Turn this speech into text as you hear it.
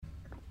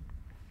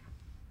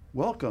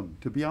Welcome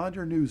to Beyond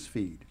Your News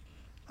Feed,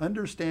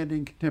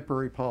 Understanding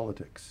Contemporary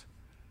Politics,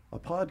 a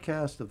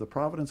podcast of the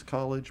Providence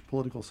College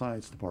Political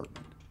Science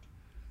Department.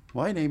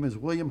 My name is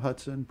William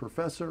Hudson,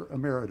 Professor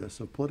Emeritus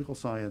of Political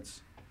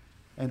Science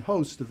and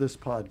host of this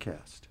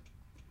podcast.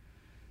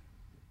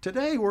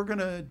 Today we're going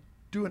to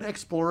do an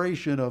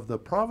exploration of the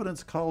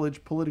Providence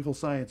College Political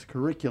Science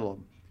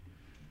curriculum.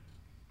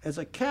 As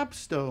a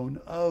capstone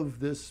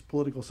of this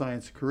political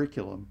science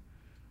curriculum,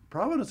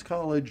 Providence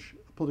College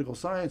political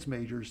science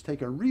majors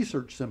take a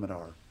research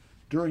seminar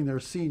during their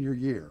senior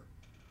year.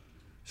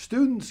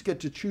 Students get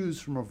to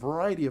choose from a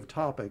variety of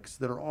topics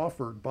that are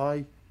offered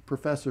by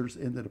professors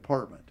in the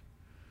department.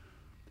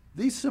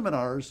 These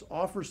seminars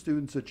offer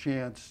students a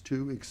chance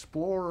to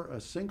explore a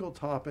single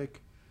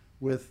topic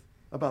with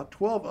about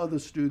 12 other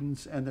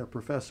students and their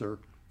professor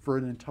for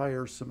an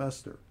entire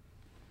semester.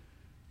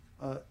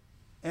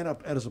 And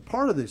as a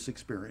part of this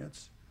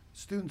experience,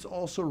 students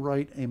also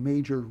write a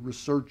major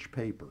research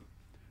paper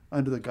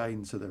under the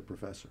guidance of their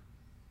professor.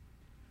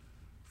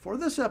 For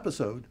this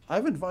episode,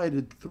 I've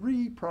invited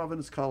 3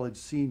 Providence College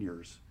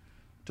seniors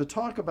to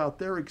talk about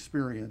their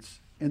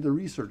experience in the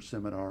research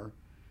seminar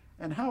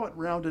and how it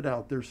rounded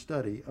out their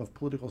study of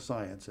political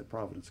science at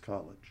Providence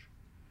College.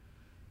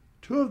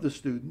 2 of the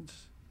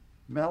students,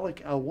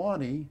 Malik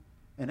Alwani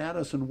and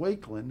Addison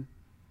Wakeland,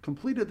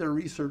 completed their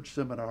research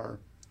seminar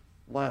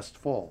last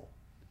fall.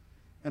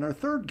 And our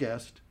third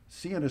guest,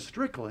 Sienna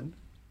Strickland,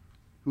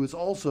 who is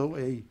also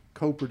a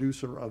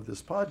co-producer of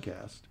this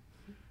podcast,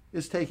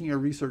 is taking a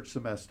research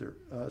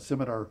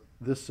seminar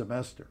this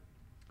semester.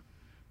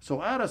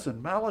 So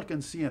Addison, Malik,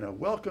 and Sienna,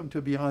 welcome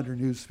to Beyond Your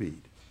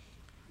Newsfeed.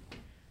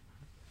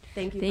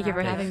 Thank you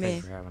for having me.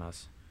 Thanks for having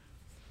us.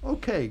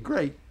 Okay,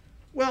 great.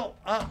 Well,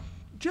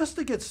 just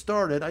to get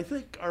started, I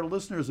think our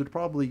listeners would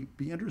probably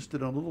be interested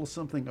in a little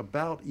something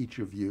about each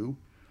of you.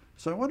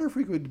 So I wonder if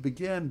we could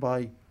begin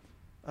by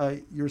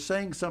you're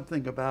saying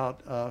something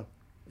about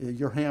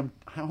your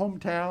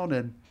hometown,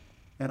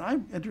 and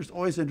I'm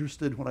always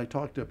interested when I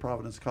talk to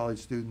Providence College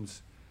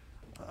students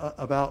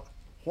about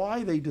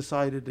why they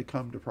decided to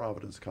come to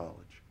Providence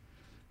College.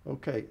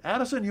 Okay,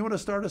 Addison, you want to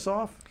start us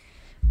off?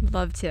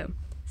 Love to.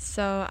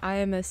 So I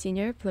am a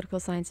senior political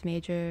science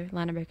major,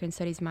 Latin American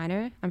Studies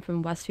minor. I'm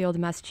from Westfield,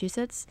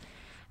 Massachusetts.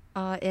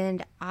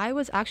 And I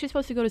was actually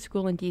supposed to go to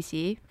school in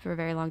D.C. for a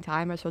very long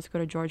time. I was supposed to go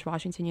to George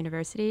Washington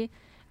University.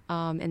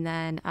 And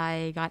then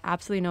I got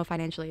absolutely no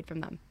financial aid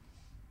from them.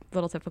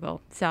 Little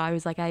typical. So I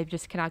was like, I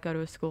just cannot go to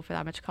a school for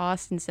that much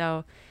cost. And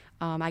so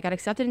I got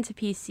accepted into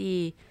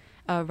PC,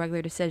 a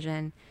regular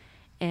decision.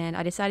 And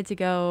I decided to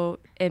go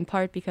in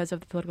part because of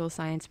the political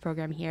science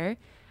program here,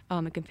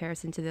 in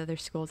comparison to the other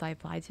schools I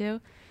applied to.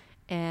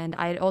 And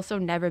I had also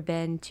never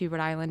been to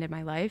Rhode Island in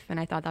my life. And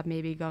I thought that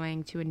maybe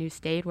going to a new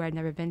state where I'd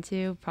never been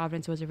to,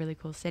 Providence was a really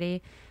cool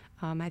city.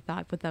 I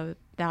thought with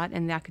that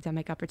and the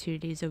academic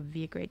opportunities, it would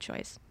be a great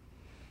choice.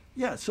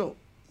 Yeah, so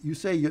you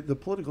say the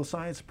political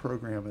science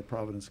program at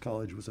Providence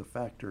College was a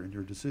factor in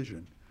your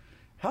decision.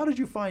 How did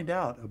you find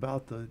out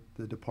about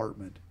the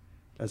department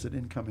as an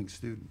incoming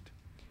student?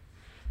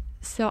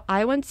 So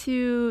I went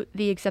to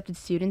the Accepted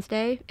Students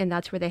Day, and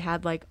that's where they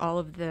had like all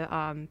of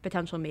the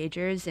potential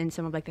majors and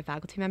some of like the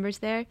faculty members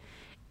there.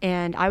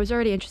 And I was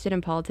already interested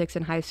in politics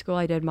in high school.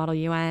 I did Model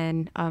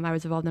UN. I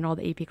was involved in all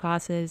the AP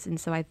classes, and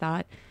so I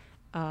thought,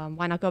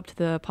 why not go up to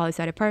the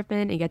poli-sci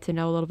department and get to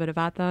know a little bit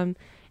about them?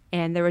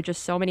 And there were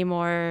just so many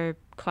more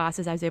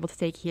classes I was able to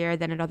take here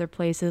than in other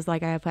places.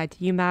 Like I applied to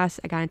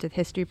UMass, I got into the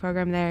history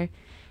program there.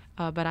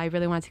 But I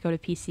really wanted to go to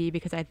PC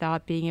because I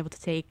thought being able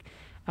to take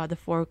the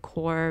 4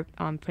 core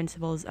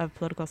principles of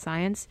political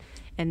science,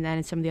 and then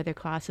in some of the other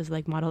classes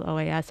like Model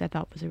OAS, I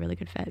thought was a really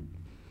good fit.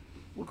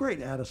 Well, great,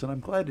 Addison. I'm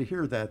glad to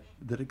hear that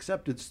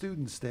Accepted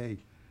Students Day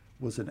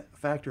was a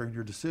factor in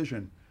your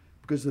decision,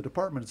 because the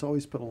department has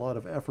always put a lot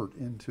of effort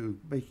into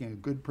making a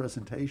good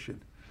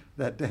presentation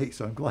that day.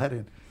 So I'm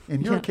glad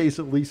in your case,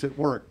 at least it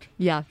worked.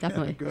 Yeah,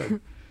 definitely. Good.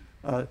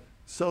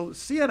 So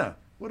Sienna,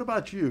 what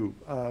about you?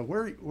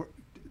 Where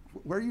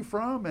are you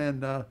from,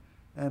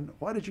 and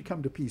why did you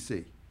come to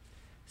PC?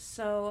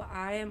 So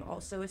I am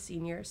also a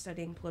senior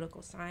studying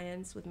political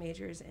science with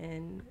majors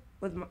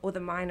with a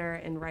minor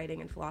in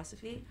writing and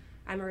philosophy.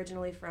 I'm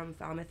originally from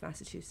Falmouth,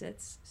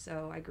 Massachusetts,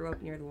 so I grew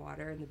up near the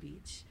water and the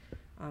beach,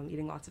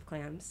 eating lots of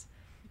clams.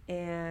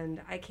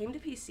 And I came to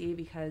PC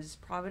because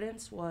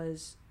Providence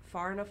was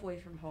far enough away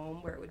from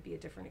home where it would be a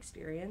different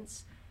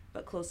experience,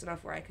 but close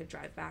enough where I could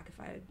drive back if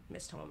I had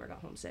missed home or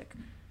got homesick.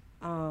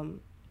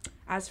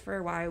 As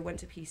for why I went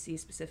to PC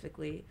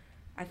specifically,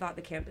 I thought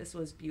the campus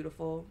was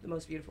beautiful, the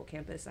most beautiful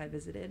campus I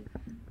visited.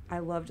 I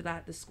loved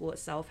that the school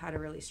itself had a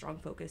really strong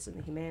focus in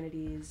the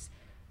humanities.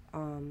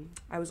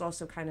 I was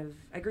also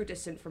I grew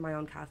distant from my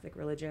own Catholic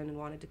religion and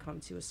wanted to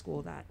come to a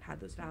school that had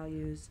those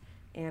values.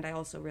 And I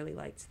also really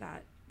liked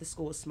that the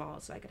school was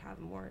small, so I could have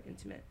a more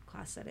intimate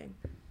class setting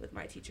with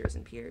my teachers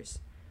and peers.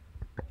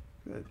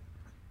 Good.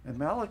 And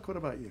Malik, what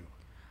about you?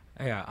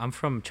 Yeah, I'm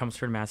from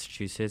Chelmsford,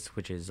 Massachusetts,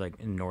 which is like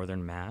in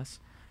northern Mass.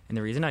 And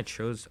the reason I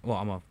chose,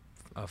 I'm a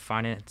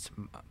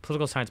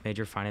political science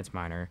major, finance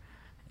minor,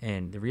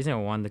 And the reason I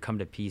wanted to come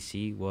to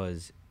PC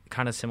was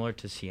kind of similar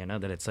to Siena,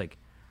 that it's like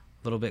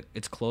a little bit,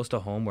 it's close to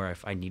home where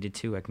if I needed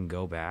to, I can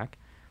go back.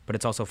 But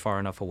it's also far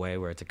enough away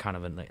where it's a kind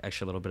of an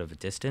extra little bit of a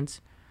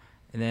distance.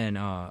 And then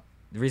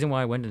the reason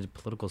why I went into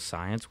political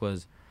science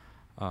was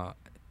I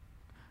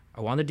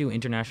wanted to do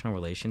international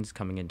relations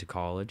coming into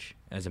college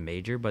as a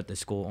major, but the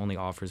school only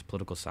offers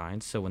political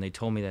science. So when they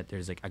told me that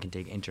there's like I can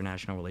take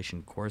international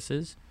relation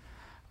courses,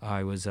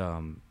 I was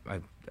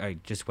I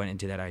just went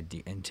into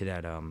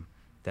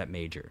that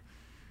major.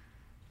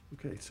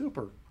 Okay,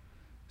 super.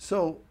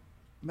 So,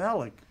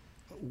 Malik,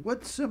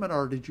 what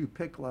seminar did you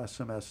pick last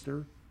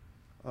semester,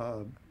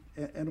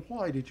 and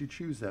why did you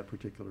choose that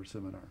particular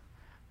seminar?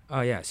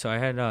 Oh yeah, so I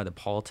had the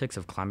politics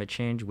of climate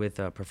change with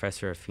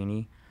Professor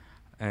Affini,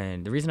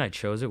 and the reason I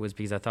chose it was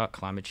because I thought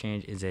climate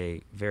change is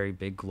a very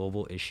big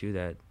global issue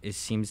that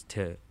seems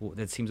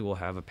will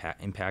have a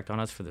impact on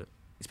us for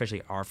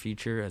especially our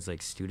future as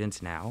like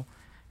students now,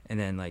 and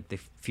then like the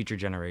future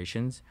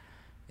generations,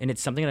 and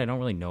it's something that I don't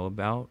really know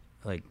about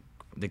like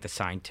the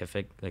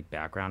scientific like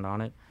background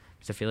on it,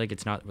 because I feel like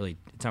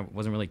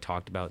wasn't really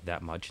talked about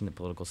that much in the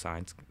political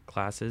science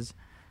classes.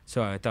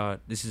 So I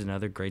thought this is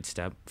another great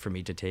step for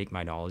me to take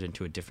my knowledge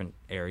into a different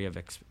area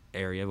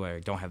where I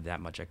don't have that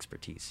much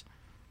expertise.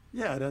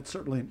 Yeah, that's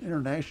certainly an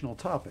international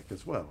topic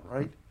as well,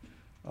 right?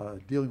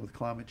 Dealing with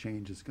climate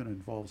change is going to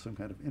involve some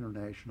kind of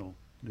international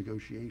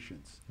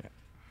negotiations. Yeah.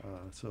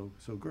 So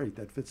great.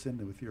 That fits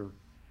in with your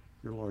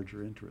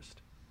larger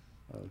interest.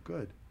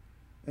 Good.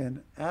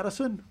 And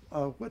Addison,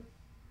 what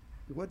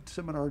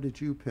seminar did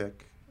you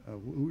pick?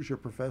 Who's your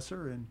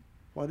professor, and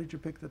why did you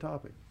pick the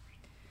topic?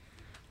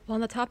 Well,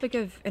 on the topic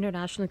of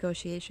international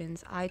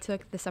negotiations, I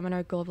took the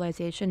seminar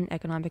Globalization and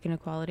Economic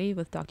Inequality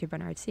with Dr.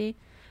 Bernardsey.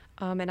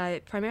 And I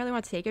primarily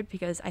want to take it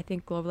because I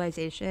think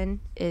globalization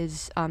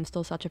is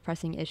still such a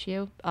pressing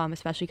issue,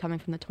 especially coming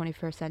from the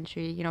 21st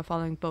century. You know,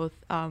 following both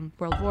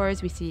world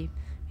wars, we see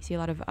a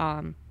lot of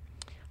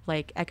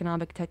like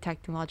economic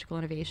technological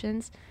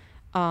innovations,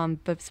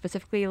 but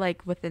specifically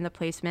like within the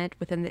placement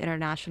within the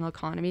international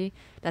economy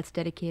that's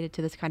dedicated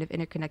to this kind of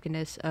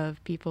interconnectedness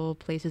of people,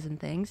 places, and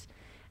things.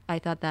 I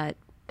thought that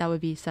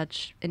would be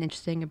such an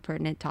interesting and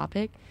pertinent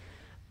topic.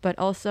 But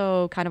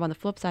also, kind of on the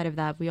flip side of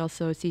that, we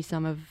also see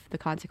some of the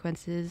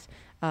consequences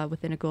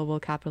within a global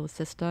capitalist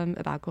system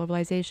about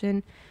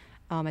globalization.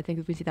 I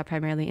think we see that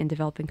primarily in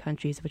developing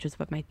countries, which is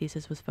what my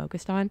thesis was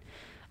focused on.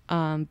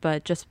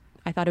 But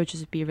I thought it would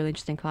just be a really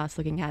interesting class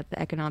looking at the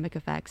economic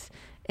effects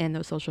and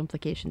those social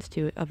implications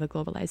too of a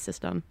globalized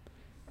system.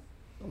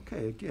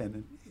 Okay,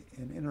 again,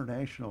 an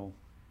international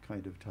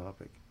kind of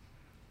topic.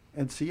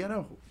 And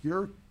Siena,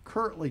 you're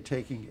currently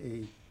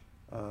taking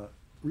a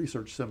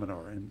research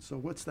seminar, and so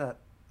what's that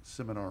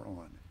seminar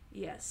on?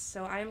 Yes,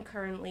 so I am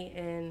currently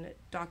in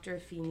Dr.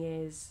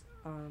 Affini's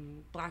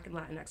Black and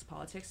Latinx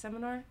Politics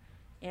seminar,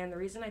 and the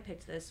reason I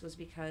picked this was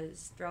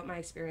because throughout my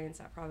experience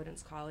at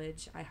Providence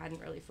College, I hadn't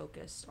really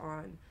focused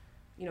on,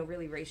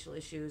 really racial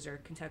issues or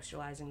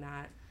contextualizing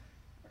that.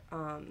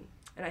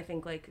 And I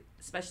think, like,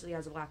 especially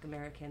as a Black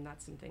American,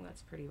 that's something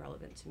that's pretty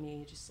relevant to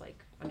me, just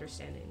like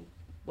understanding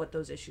what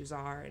those issues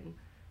are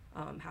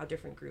and how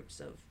different groups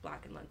of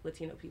Black and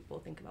Latino people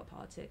think about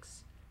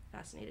politics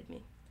fascinated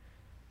me.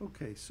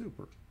 Okay,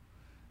 super.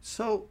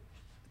 So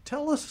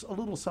tell us a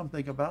little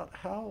something about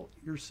how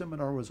your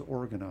seminar was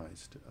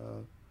organized.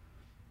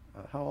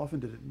 How often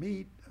did it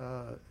meet?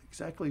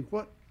 Exactly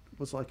what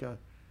was like a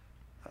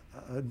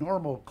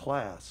normal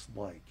class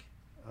like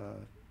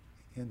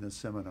in the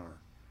seminar?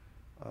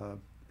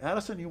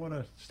 Addison, you want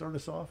to start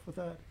us off with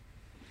that?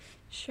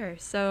 Sure.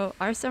 So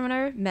our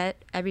seminar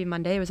met every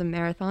Monday. It was a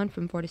marathon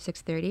from 4 to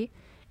 6:30.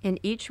 And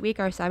each week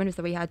our assignment is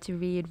that we had to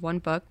read one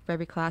book for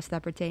every class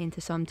that pertained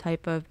to some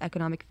type of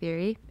economic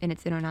theory and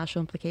its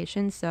international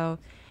implications. So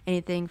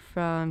anything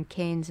from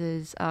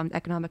Keynes's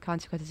Economic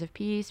Consequences of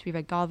Peace. We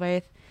read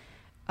Galbraith,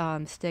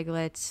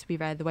 Stiglitz. We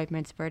read The White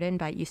Man's Burden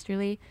by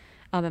Easterly.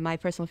 And my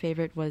personal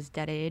favorite was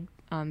Dead Aid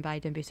by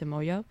Dambisa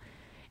Moyo.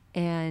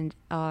 And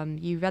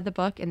you read the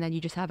book, and then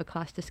you just have a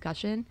class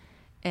discussion.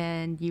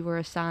 And you were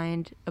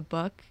assigned a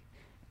book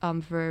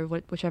for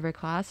whichever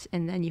class,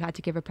 and then you had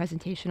to give a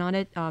presentation on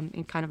it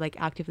and kind of like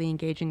actively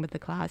engaging with the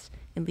class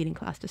and leading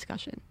class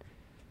discussion.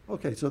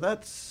 Okay, so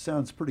that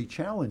sounds pretty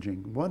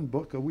challenging. One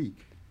book a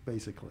week,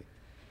 basically.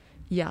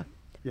 Yeah.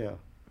 Yeah.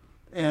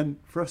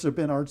 And Professor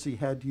Bernardsey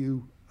had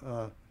you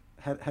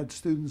had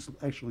students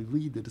actually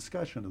lead the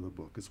discussion of the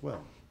book as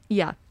well.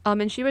 Yeah,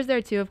 and she was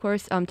there too, of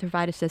course, to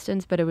provide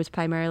assistance, but it was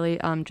primarily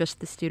just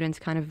the students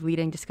kind of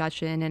leading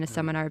discussion in a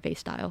seminar-based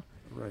style.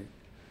 Right.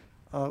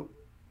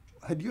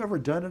 Had you ever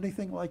done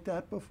anything like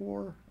that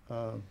before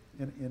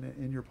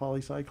in your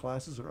poli-sci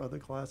classes or other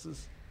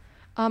classes?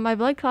 I've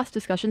led class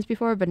discussions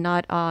before, but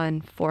not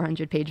on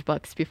 400-page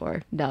books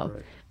before, no.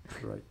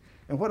 Right.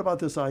 And what about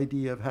this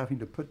idea of having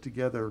to put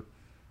together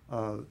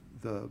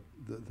the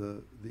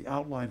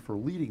outline for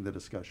leading the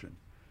discussion?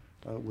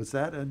 Was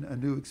that a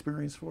new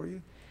experience for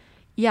you?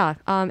 Yeah,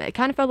 it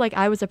kind of felt like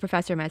I was a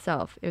professor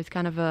myself. It was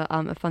kind of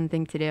a fun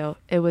thing to do.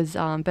 It was,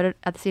 but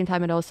at the same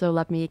time, it also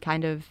let me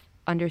kind of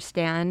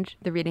understand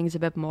the readings a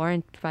bit more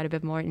and provide a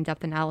bit more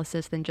in-depth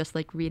analysis than just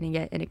like reading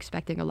it and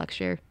expecting a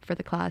lecture for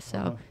the class.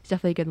 So it's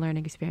definitely a good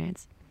learning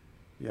experience.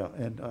 Yeah,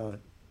 and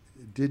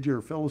did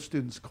your fellow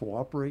students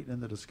cooperate in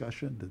the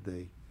discussion? Did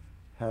they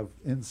have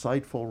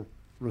insightful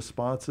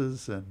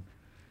responses and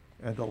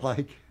the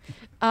like?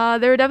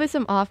 There were definitely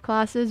some off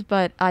classes,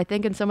 but I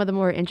think in some of the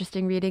more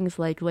interesting readings,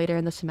 like later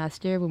in the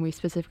semester, when we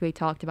specifically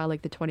talked about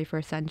like the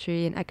 21st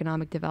century and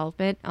economic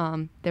development,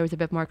 there was a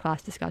bit more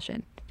class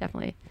discussion,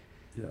 definitely.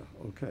 Yeah,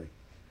 okay.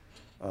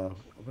 I'm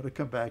going to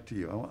come back to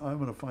you. I'm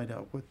going to find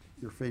out what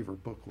your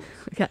favorite book was.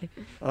 Okay.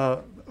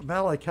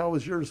 Malik, how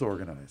was yours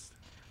organized?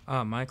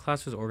 My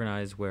class was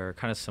organized where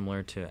kind of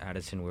similar to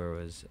Addison, where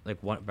it was like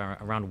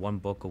around one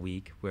book a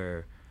week,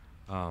 where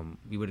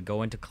we would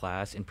go into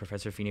class and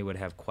Professor Feeney would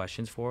have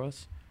questions for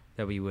us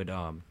that we would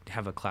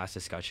have a class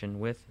discussion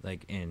with,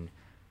 like in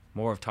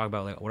more of talk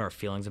about like what our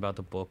feelings about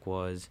the book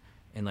was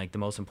and like the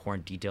most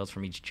important details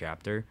from each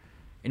chapter.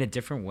 In a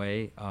different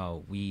way,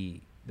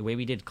 the way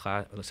we did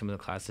some of the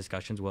class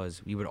discussions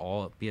was we would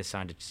all be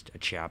assigned a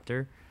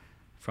chapter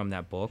from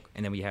that book,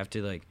 and then we have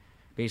to like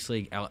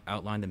basically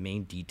outline the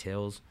main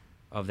details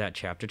of that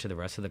chapter to the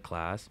rest of the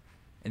class,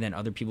 and then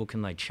other people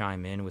can like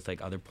chime in with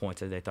like other points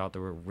that they thought that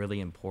were really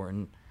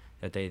important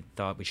that they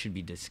thought we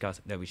should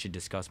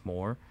discuss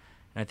more.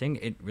 And I think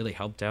it really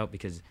helped out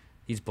because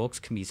these books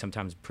can be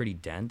sometimes pretty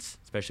dense,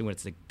 especially when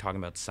it's like talking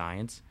about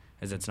science,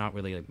 as it's not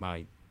really like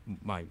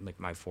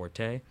my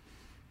forte.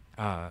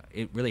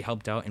 It really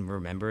helped out in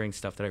remembering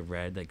stuff that I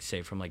read, like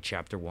say from like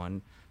chapter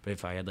 1, but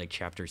if I had like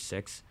chapter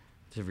 6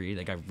 to read,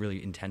 like I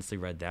really intensely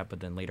read that, but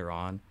then later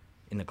on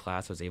in the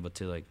class I was able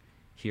to like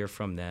hear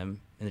from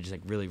them and then just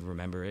like really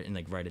remember it and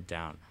like write it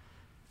down.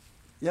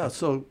 Yeah,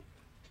 so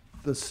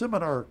the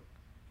seminar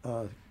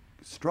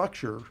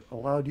structure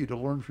allowed you to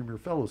learn from your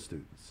fellow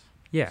students.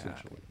 Yeah,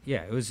 essentially.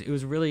 yeah, it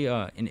was really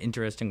an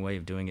interesting way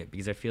of doing it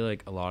because I feel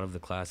like a lot of the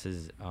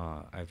classes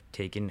I've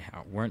taken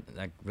weren't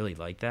like really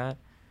like that.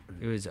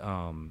 It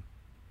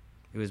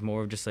was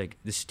more of just like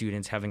the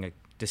students having a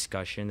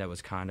discussion that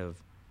was kind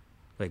of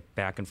like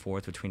back and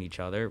forth between each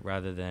other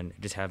rather than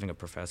just having a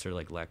professor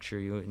like lecture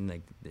you and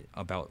like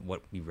about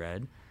what we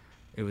read.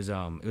 It was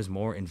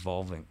more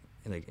involving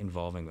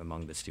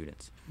among the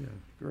students. Yeah,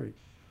 great.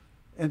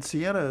 And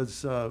Sienna,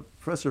 is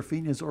Professor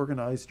Feeney has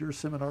organized your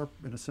seminar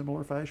in a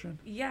similar fashion?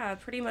 Yeah,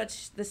 pretty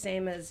much the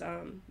same as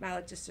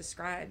Malik just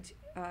described.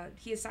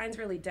 He assigns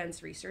really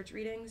dense research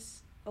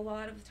readings a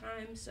lot of the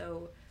time,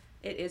 so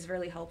it is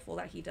really helpful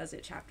that he does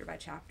it chapter by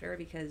chapter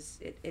because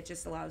it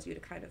just allows you to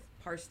kind of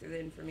parse through the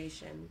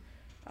information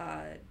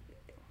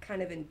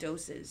kind of in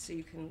doses so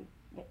you can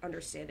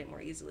understand it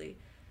more easily.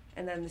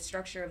 And then the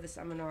structure of the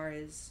seminar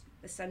is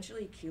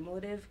essentially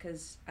cumulative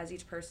because as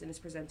each person is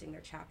presenting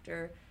their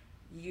chapter,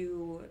 we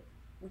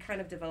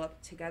kind of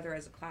develop together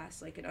as a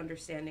class like an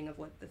understanding of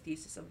what the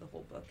thesis of the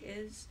whole book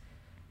is.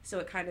 So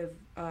it kind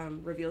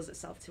of reveals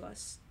itself to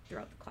us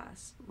throughout the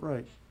class.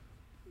 Right.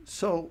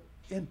 So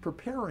in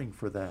preparing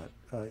for that,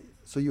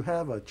 so you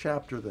have a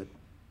chapter that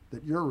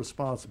you're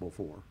responsible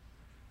for.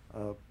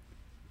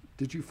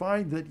 Did you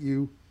find that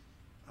you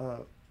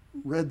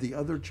read the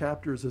other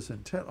chapters as I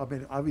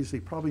mean, obviously,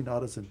 probably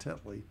not as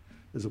intently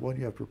as the one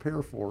you have to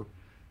prepare for,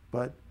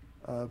 but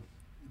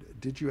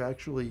did you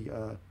actually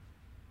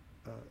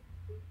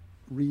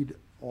read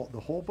the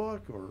whole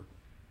book, or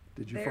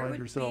did you find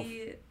yourself?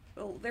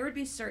 There would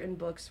be certain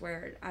books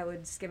where I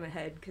would skim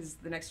ahead because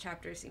the next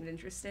chapter seemed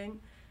interesting,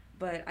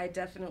 but I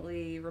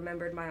definitely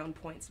remembered my own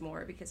points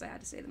more because I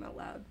had to say them out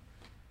loud.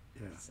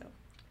 Yeah. So.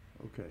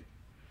 Okay.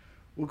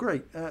 Well,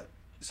 great.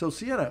 So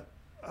Sienna,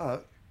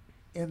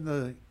 in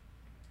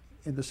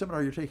the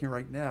seminar you're taking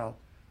right now,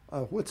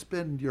 what's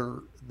been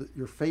your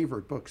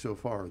favorite book so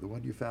far? The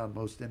one you found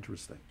most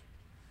interesting?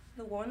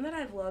 The one that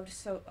I've loved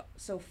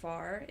so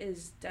far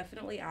is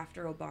definitely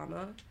After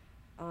Obama.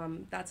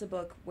 That's a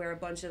book where a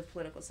bunch of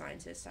political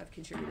scientists have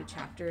contributed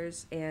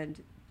chapters,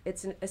 and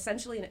it's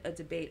essentially a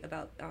debate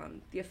about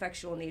the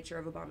effectual nature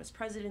of Obama's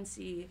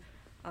presidency,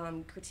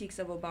 critiques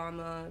of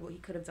Obama, what he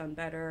could have done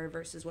better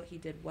versus what he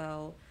did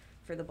well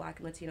for the Black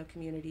and Latino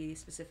community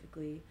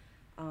specifically.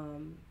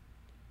 And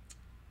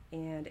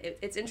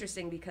it's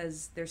interesting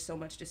because there's so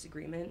much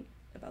disagreement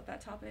about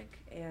that topic,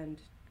 and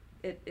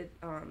it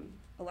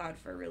allowed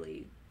for a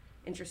really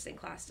interesting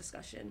class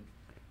discussion.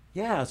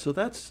 Yeah, so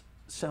that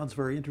sounds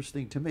very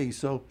interesting to me.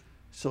 So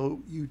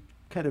you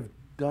kind of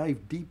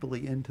dive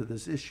deeply into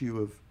this issue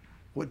of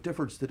what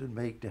difference did it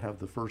make to have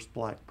the first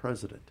Black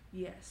president,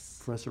 Yes.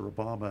 Professor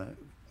Obama,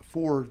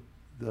 for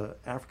the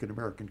African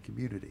American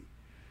community.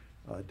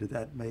 Did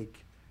that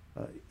make,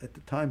 at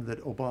the time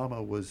that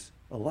Obama was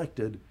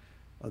elected,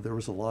 there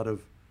was a lot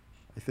of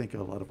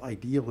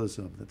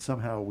idealism that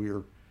somehow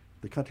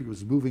the country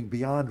was moving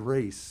beyond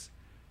race.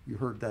 You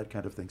heard that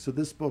kind of thing. So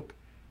this book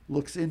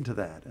looks into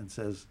that and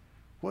says,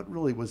 what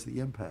really was the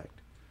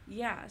impact?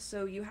 Yeah,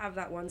 so you have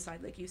that one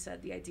side, like you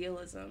said, the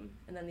idealism,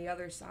 and then the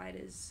other side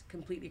is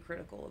completely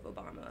critical of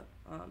Obama.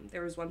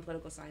 There was one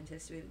political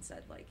scientist who even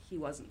said, like, he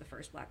wasn't the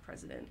first Black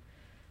president,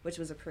 which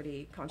was a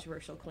pretty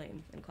controversial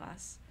claim in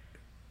class.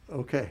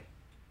 Okay,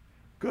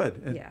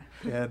 good. And, Yeah.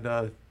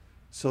 and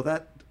so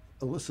that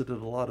elicited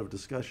a lot of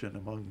discussion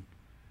among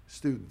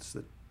students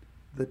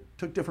that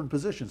took different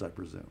positions, I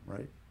presume,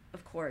 right?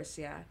 Of course,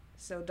 yeah.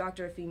 So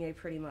Dr. Afine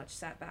pretty much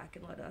sat back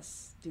and let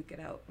us duke it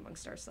out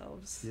amongst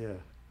ourselves. Yeah,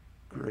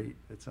 great.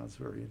 That sounds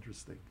very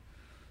interesting.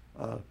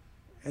 Uh,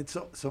 and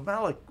so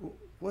Malik,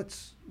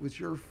 was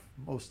your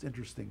most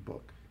interesting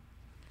book?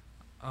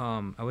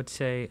 I would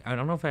say I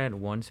don't know if I had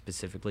one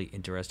specifically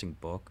interesting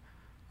book,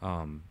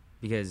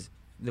 because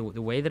the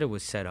way that it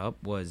was set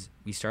up was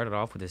we started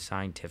off with a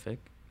scientific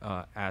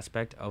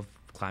aspect of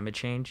climate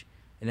change,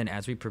 and then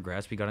as we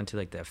progressed, we got into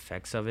like the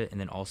effects of it, and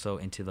then also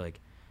into like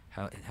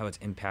how it's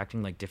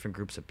impacting like different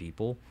groups of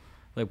people.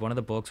 Like one of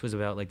the books was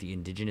about like the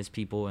indigenous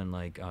people in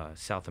like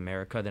South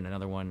America, then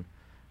another one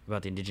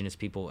about the indigenous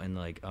people in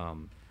like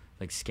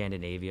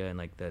Scandinavia and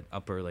like the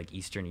upper like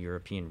Eastern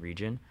European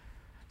region.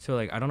 So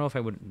like I don't know if I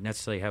would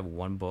necessarily have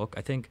one book.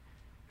 I think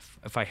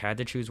if I had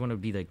to choose one, it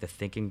would be like The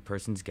Thinking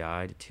Person's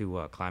Guide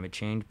to Climate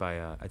Change by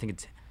I think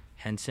it's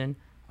Henson.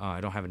 I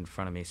don't have it in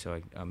front of me,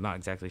 so I'm not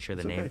exactly sure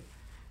the It's name.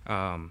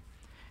 okay.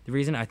 The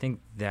reason I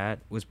think that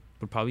would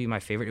probably be my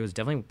favorite. It was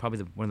definitely probably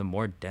one of the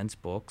more dense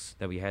books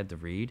that we had to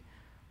read,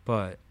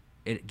 but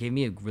it gave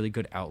me a really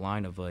good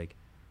outline of like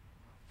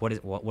what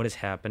is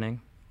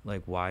happening,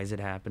 like why is it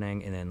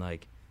happening, and then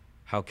like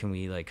how can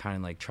we like kind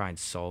of like try and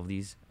solve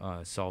this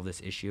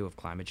issue of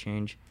climate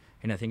change.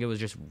 And I think it was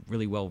just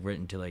really well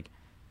written to like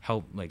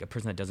help like a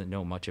person that doesn't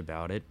know much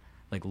about it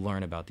like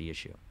learn about the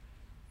issue.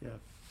 Yeah.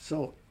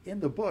 So in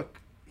the book,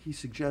 he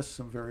suggests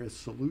some various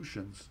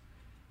solutions.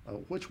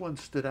 Which one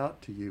stood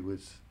out to you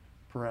as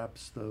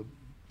perhaps the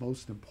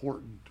most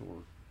important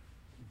or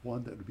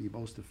one that would be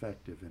most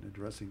effective in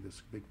addressing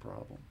this big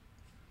problem?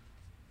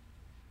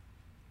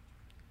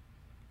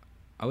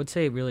 I would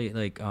say really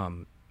like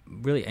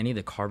really any of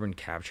the carbon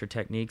capture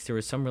techniques. There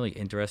were some really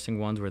interesting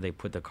ones where they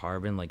put the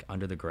carbon like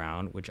under the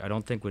ground, which I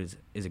don't think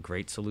is a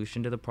great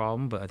solution to the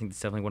problem, but I think it's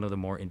definitely one of the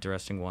more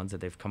interesting ones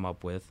that they've come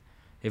up with.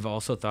 They've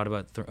also thought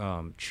about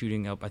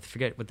shooting up, I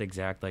forget what the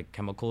exact like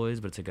chemical is,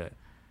 but it's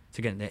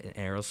like an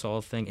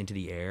aerosol thing into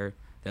the air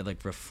that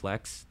like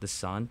reflects the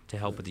sun to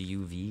help with the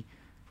UV,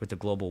 with the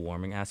global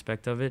warming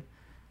aspect of it.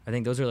 I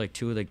think those are like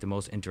two of like the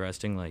most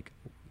interesting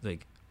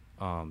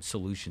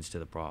solutions to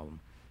the problem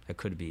that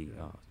could be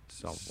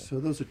solvable. So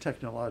those are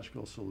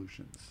technological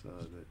solutions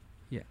that.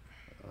 Yeah.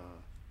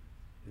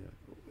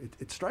 Yeah.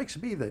 It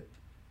strikes me that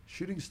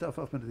shooting stuff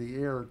up into the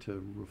air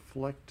to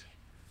reflect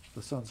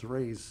the sun's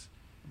rays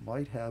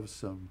might have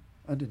some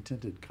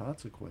unintended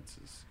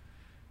consequences.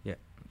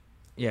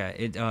 Yeah,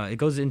 it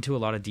goes into a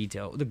lot of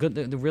detail.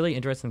 The really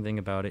interesting thing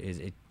about it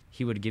is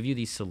he would give you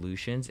these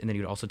solutions, and then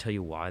he would also tell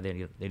you why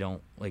they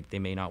don't like they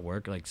may not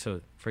work. Like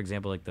so, for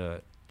example, like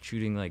the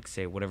shooting like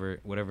say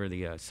whatever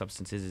the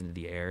substance is into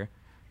the air.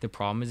 The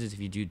problem is if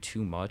you do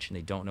too much and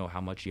they don't know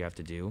how much you have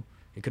to do,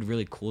 it could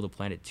really cool the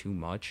planet too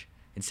much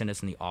and send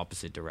us in the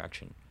opposite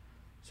direction.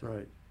 So.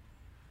 Right.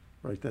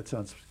 Right. That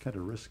sounds kind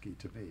of risky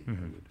to me.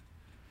 Mm-hmm.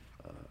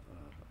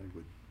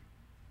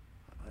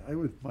 I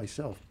would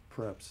myself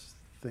perhaps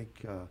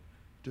think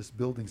just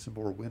building some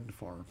more wind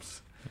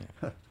farms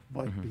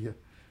might Mm-hmm. be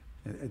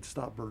and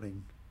stop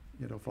burning,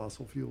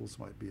 fossil fuels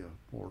might be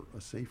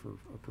a safer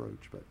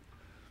approach. But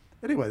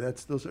anyway,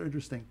 those are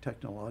interesting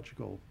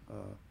technological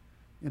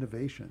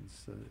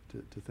innovations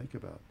to think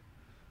about.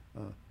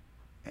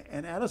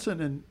 And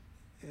Addison,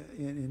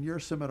 in your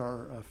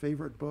seminar,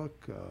 favorite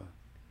book?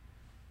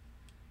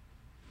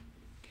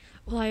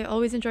 Well, I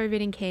always enjoy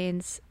reading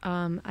Keynes.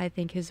 I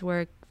think his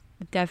work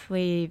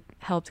definitely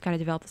helped kind of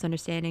develop this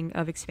understanding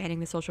of expanding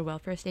the social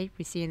welfare state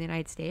we see in the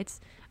United States.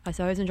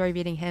 So I always enjoy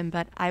reading him,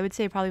 but I would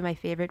say probably my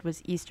favorite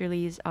was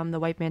Easterly's The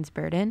White Man's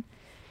Burden.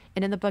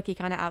 And in the book, he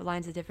kind of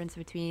outlines the difference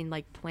between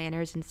like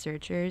planners and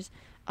searchers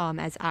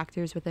as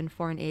actors within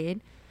foreign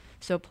aid.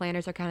 So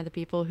planners are kind of the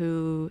people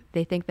who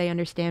they think they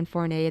understand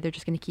foreign aid. They're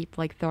just going to keep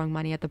like throwing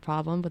money at the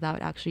problem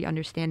without actually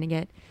understanding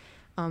it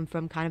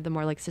from kind of the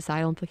more like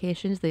societal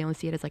implications. They only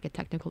see it as like a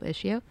technical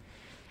issue.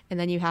 And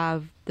then you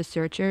have the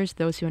searchers,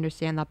 those who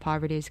understand that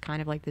poverty is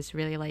kind of like this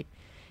really like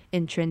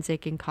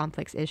intrinsic and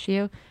complex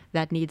issue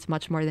that needs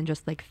much more than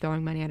just like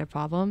throwing money at a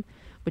problem,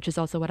 which is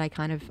also what I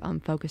kind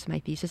of focused my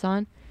thesis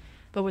on.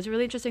 But what's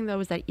really interesting though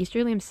was that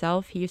Easterly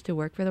himself, he used to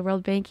work for the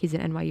World Bank. He's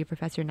an NYU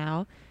professor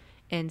now.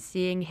 And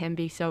seeing him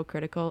be so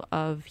critical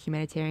of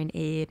humanitarian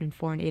aid and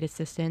foreign aid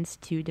assistance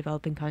to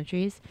developing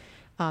countries,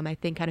 I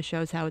think kind of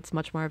shows how it's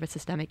much more of a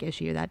systemic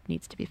issue that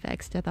needs to be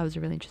fixed. I thought it was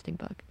a really interesting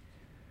book.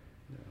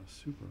 Yeah,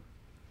 super.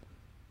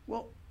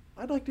 Well,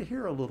 I'd like to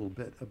hear a little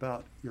bit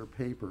about your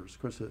papers.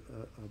 Of course, an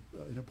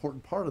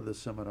important part of this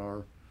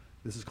seminar,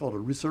 this is called a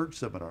research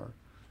seminar,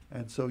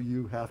 and so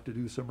you have to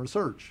do some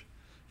research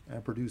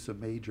and produce a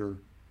major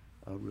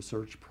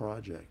research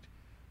project.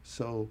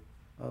 So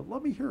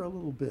let me hear a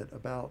little bit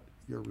about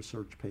your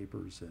research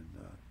papers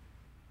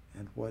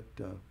and what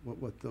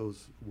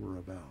those were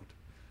about.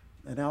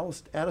 And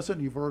Addison,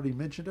 you've already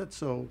mentioned it,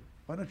 so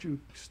why don't you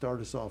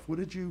start us off? What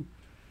did you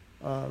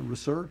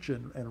research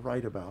and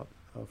write about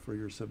for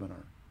your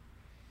seminar?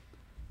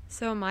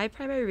 So my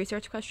primary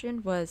research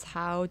question was,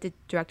 how did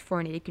direct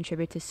foreign aid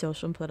contribute to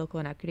social and political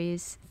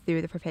inequities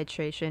through the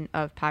perpetuation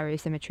of power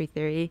asymmetry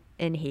theory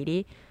in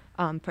Haiti,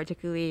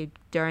 particularly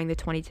during the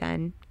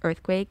 2010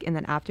 earthquake and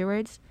then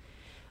afterwards?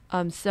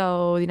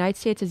 So the United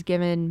States has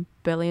given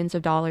billions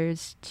of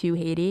dollars to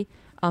Haiti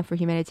for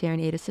humanitarian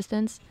aid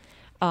assistance.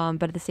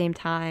 But at the same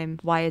time,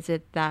 why is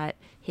it that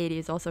Haiti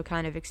is also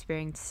kind of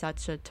experiencing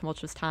such a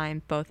tumultuous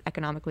time, both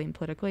economically and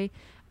politically?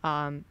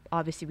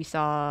 Obviously, we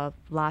saw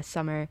last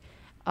summer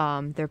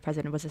their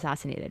president was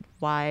assassinated.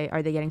 Why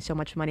are they getting so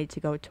much money to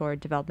go toward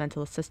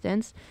developmental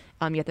assistance,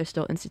 yet they're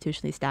still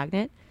institutionally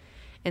stagnant?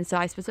 And so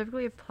I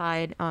specifically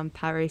applied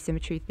power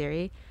asymmetry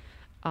theory.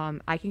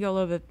 I can go a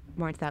little bit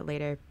more into that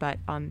later, but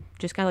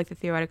just kind of like the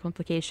theoretical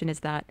implication is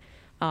that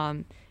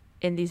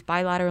in these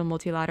bilateral and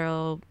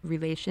multilateral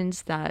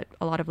relations that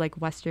a lot of like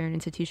Western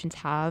institutions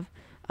have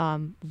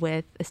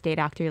with a state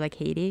actor like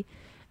Haiti,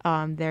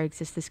 there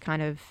exists this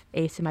kind of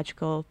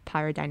asymmetrical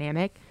power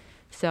dynamic.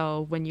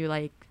 So when you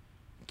like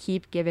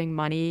keep giving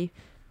money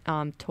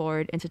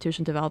toward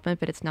institutional development,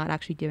 but it's not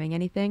actually doing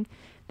anything,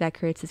 that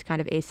creates this kind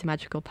of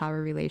asymmetrical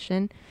power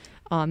relation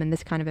and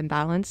this kind of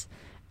imbalance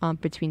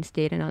between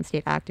state and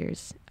non-state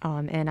actors.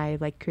 And I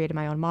like created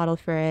my own model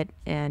for it,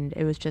 and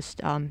it was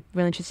just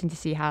really interesting to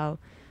see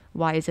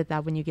why is it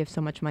that when you give so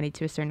much money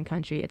to a certain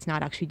country, it's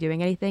not actually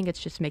doing anything, it's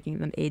just making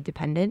them aid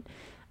dependent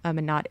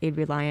and not aid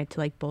reliant to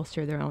like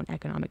bolster their own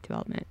economic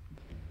development.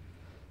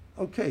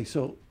 Okay,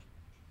 so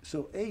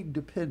aid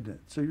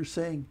dependent. So you're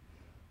saying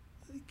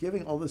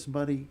giving all this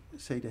money,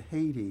 say, to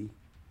Haiti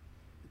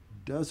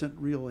doesn't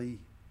really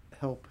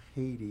help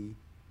Haiti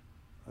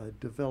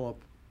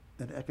develop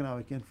an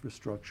economic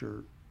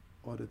infrastructure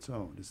on its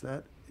own.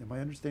 Am I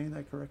understanding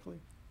that correctly?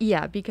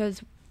 Yeah,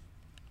 because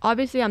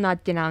obviously I'm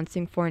not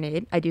denouncing foreign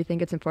aid. I do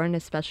think it's important,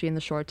 especially in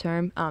the short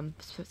term,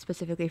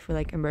 specifically for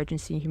like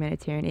emergency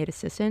humanitarian aid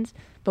assistance.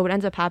 But what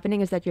ends up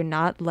happening is that you're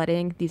not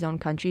letting these own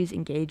countries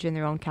engage in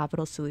their own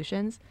capital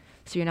solutions.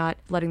 So you're not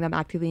letting them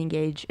actively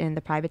engage in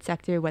the private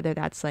sector, whether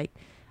that's like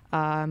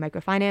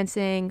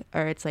microfinancing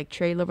or it's like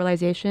trade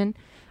liberalization.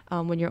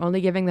 When you're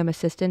only giving them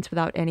assistance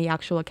without any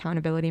actual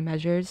accountability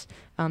measures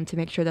to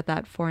make sure that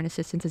that foreign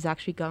assistance is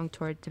actually going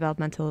toward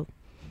developmental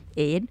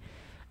aid,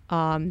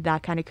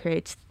 that kind of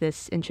creates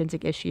this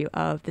intrinsic issue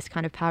of this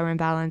kind of power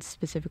imbalance,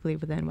 specifically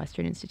within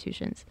Western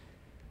institutions.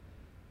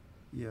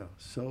 Yeah.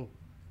 So,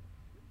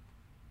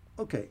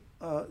 okay.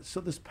 So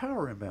this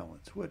power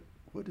imbalance, what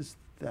does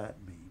that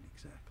mean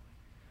exactly?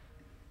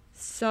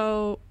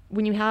 So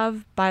when you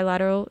have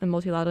bilateral and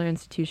multilateral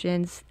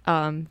institutions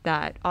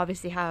that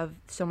obviously have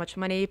so much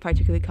money,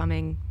 particularly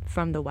coming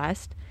from the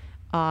West,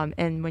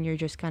 and when you're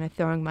just kind of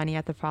throwing money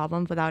at the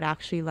problem without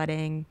actually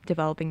letting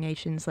developing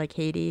nations like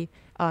Haiti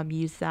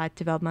use that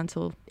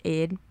developmental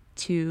aid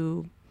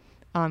to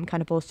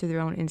kind of bolster their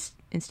own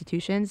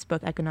institutions,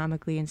 both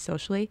economically and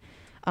socially,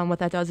 what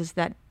that does is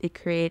that it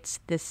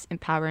creates this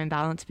power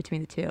imbalance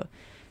between the two.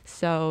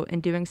 So in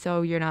doing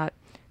so,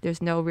 there's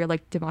no real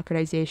like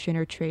democratization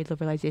or trade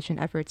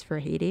liberalization efforts for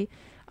Haiti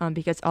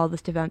because all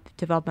this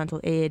developmental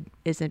aid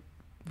isn't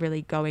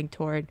really going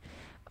toward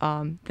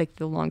like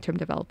the long-term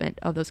development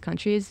of those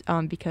countries,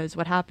 because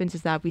what happens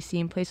is that we see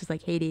in places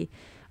like Haiti,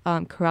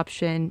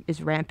 corruption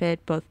is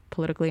rampant, both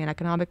politically and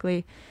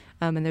economically,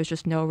 and there's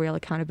just no real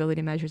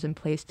accountability measures in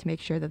place to make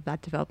sure that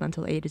that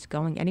developmental aid is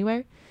going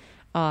anywhere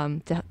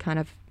to kind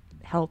of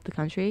help the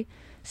country.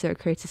 So it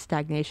creates a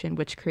stagnation,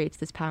 which creates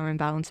this power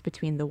imbalance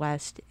between the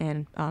West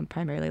and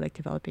primarily like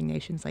developing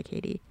nations like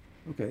Haiti.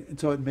 Okay, and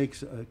so it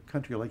makes a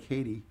country like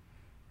Haiti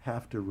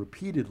have to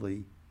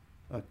repeatedly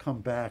come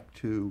back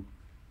to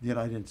the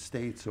United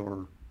States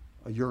or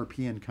a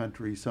European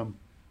country,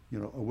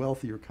 a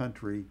wealthier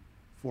country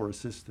for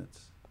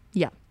assistance.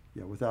 Yeah.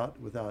 Yeah,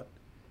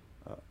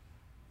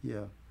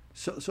 yeah.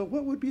 So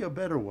what would be a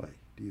better way,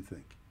 do you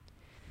think?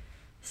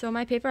 So in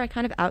my paper, I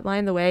kind of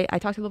outlined the way. I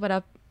talked a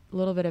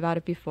little bit about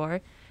it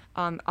before.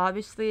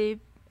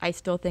 Obviously, I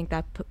still think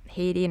that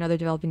Haiti and other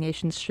developing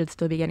nations should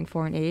still be getting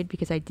foreign aid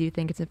because I do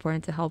think it's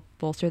important to help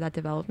bolster that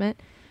development.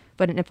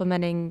 But in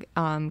implementing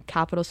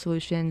capital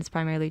solutions,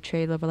 primarily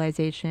trade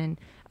liberalization,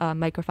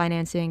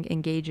 microfinancing,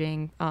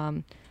 engaging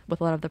with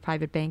a lot of the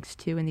private banks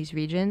too in these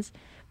regions,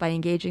 by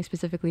engaging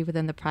specifically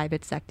within the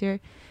private sector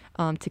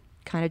to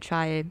kind of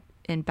try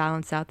and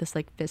balance out this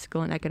like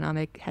fiscal and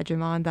economic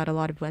hegemon that a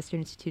lot of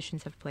Western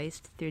institutions have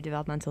placed through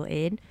developmental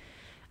aid.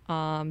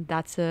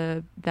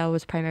 That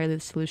was primarily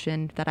the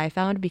solution that I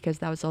found because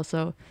that was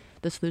also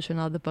the solution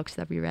in all the books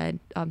that we read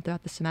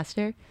throughout the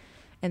semester.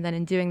 And then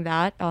in doing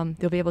that,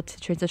 they'll be able to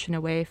transition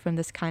away from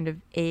this kind of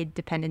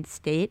aid-dependent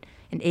state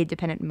and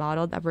aid-dependent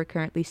model that we're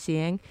currently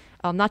seeing,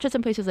 not just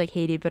in places like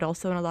Haiti, but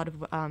also in a lot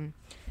of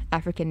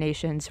African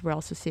nations. We're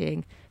also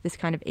seeing this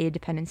kind of aid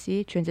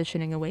dependency,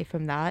 transitioning away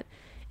from that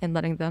and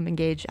letting them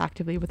engage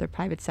actively with their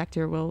private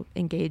sector will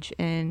engage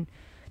in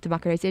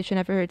democratization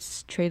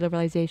efforts, trade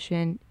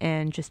liberalization,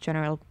 and just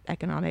general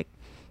economic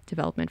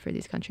development for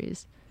these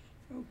countries.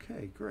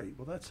 Okay, great.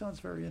 Well, that sounds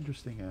very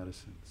interesting,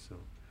 Addison. So,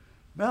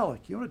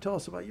 Malik, you want to tell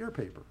us about your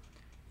paper?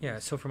 Yeah,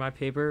 so for my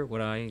paper,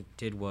 what I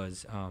did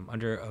was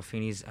under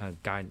Affini's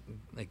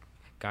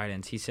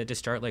guidance, he said to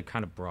start like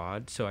kind of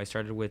broad. So I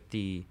started with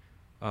the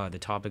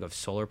topic of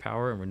solar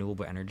power and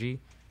renewable energy,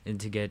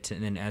 and and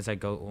then as I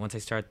go, once I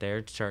start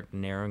there, start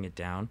narrowing it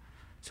down.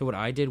 So what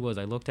I did was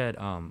I looked at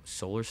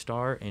Solar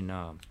Star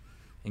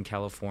in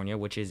California,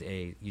 which is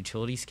a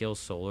utility scale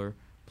solar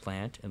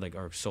plant, and like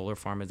or solar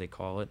farm as they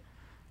call it.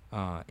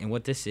 And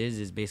what this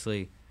is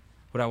basically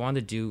what I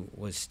wanted to do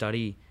was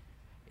study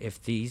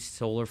if these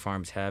solar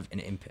farms have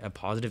a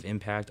positive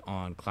impact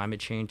on climate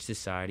change,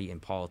 society,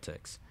 and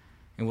politics.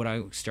 And what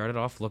I started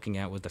off looking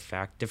at was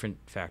different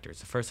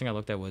factors. The first thing I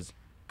looked at was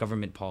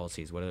government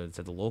policies, whether it's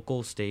at the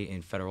local, state,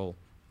 and federal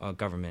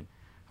government.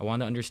 I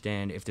wanted to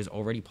understand if there's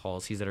already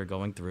policies that are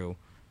going through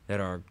that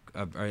are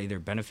either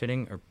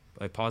benefiting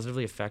or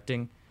positively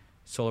affecting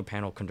solar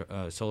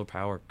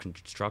power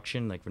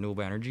construction, like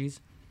renewable energies.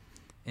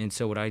 And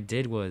so what I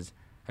did was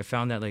I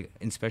found that like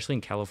especially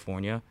in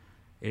California,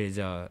 they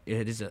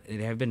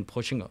have been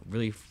pushing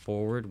really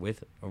forward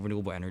with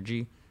renewable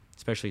energy,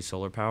 especially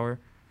solar power.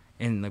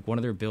 And like one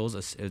of their bills,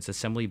 it's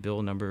Assembly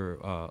Bill number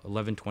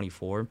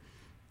 1124,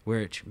 where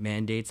it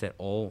mandates that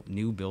all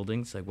new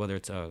buildings, like whether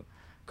it's a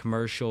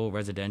commercial,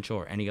 residential,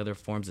 or any other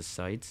forms of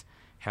sites,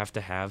 have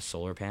to have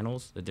solar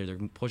panels. That they're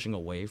pushing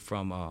away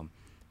from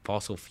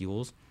fossil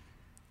fuels.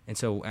 And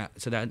so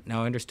that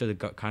now I understood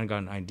kind of got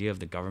an idea of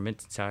the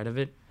government side of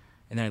it.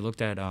 And then I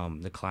looked at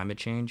the climate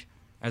change.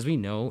 As we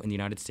know, in the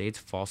United States,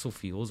 fossil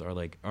fuels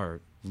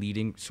are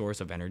leading source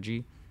of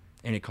energy,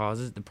 and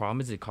the problem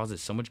is it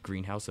causes so much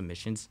greenhouse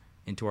emissions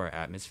into our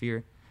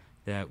atmosphere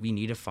that we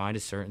need to find a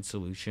certain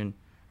solution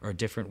or a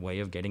different way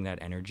of getting that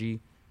energy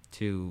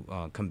to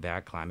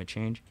combat climate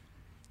change.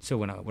 So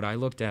what I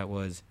looked at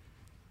was,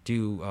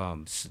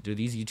 do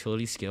these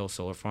utility scale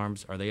solar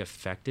farms, are they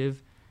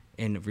effective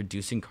in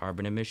reducing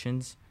carbon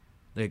emissions,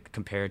 like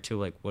compared to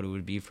like what it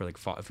would be for like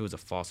if it was a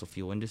fossil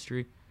fuel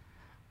industry?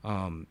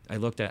 I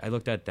looked at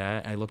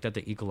that. And I looked at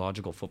the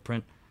ecological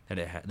footprint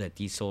that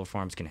these solar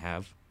farms can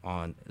have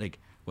on like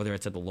whether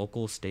it's at the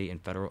local, state,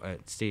 and federal,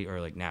 state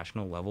or like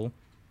national level.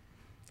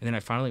 And then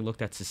I finally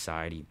looked at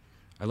society.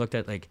 I looked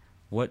at like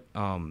what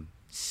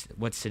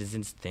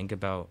citizens think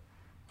about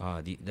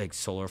the like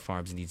solar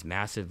farms and these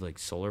massive like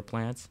solar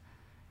plants.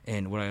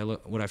 And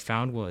what I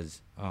found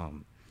was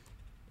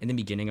in the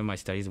beginning of my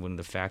studies, one of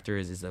the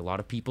factors is a lot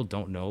of people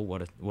don't know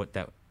what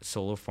that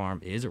solar farm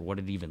is or what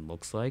it even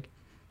looks like.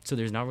 So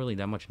there's not really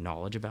that much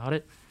knowledge about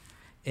it.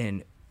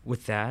 And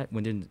with that,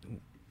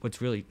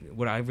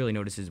 what I really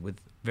noticed is with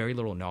very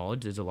little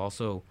knowledge, there's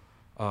also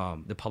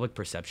the public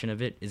perception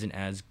of it isn't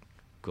as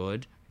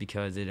good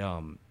because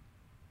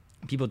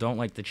people don't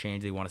like the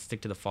change. They want to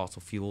stick to the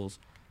fossil fuels.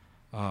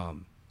 So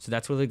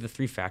that's really the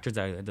three factors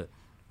I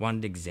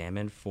wanted to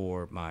examine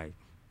for my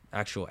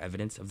actual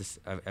evidence of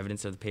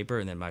the paper,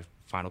 and then my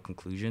final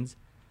conclusions.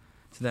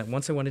 So that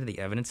once I went into the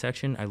evidence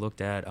section, I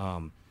looked at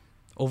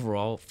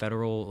overall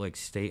federal, like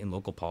state and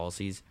local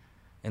policies,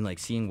 and like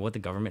seeing what the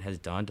government has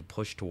done to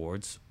push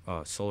towards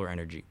solar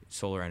energy.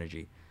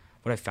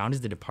 What I found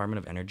is the Department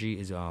of Energy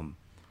is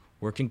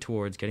working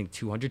towards getting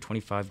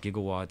 225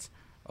 gigawatts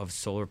of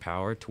solar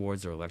power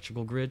towards their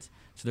electrical grids.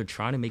 So they're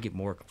trying to make it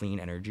more clean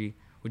energy,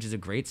 which is a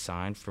great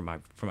sign for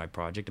my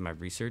project and my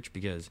research,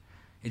 because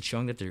it's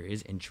showing that there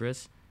is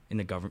interest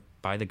in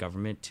by the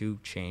government to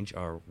change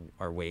our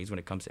ways when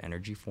it comes to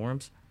energy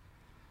forms.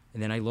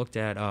 And then I looked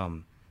at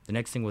the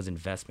next thing was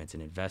investments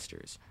and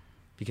investors,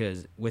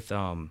 because with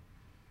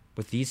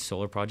these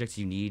solar projects,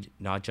 you need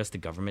not just the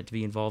government to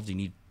be involved. You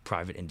need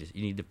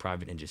the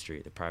private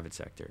industry, the private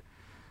sector.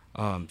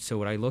 So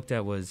what I looked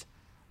at was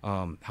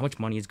how much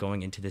money is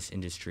going into this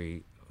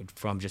industry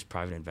from just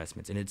private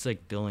investments, and it's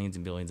like billions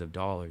and billions of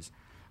dollars.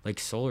 Like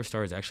Solar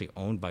Star is actually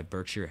owned by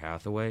Berkshire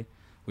Hathaway,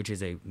 which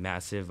is a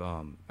massive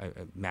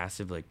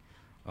like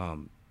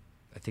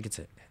I think it's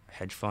a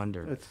hedge fund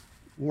or It's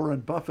Warren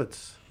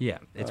Buffett's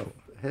it's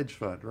hedge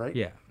fund, right?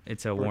 yeah,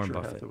 it's a Warren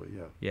Buffett. Hathaway,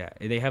 Yeah,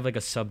 they have like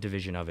a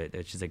subdivision of it,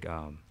 which is like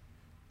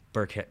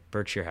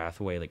Berkshire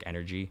Hathaway like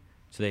Energy.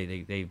 So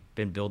they've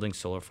been building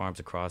solar farms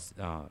across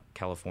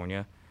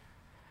California.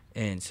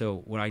 And so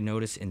what I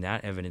noticed in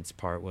that evidence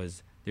part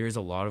was there is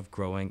a lot of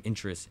growing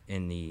interest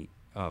in the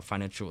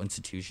financial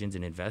institutions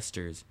and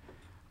investors,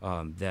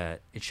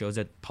 that it shows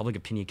that public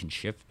opinion can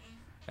shift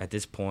at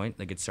this point.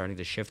 Like it's starting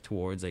to shift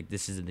towards like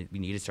we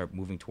need to start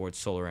moving towards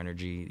solar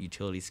energy,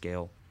 utility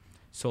scale,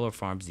 solar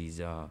farms,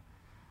 these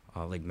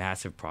like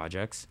massive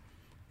projects.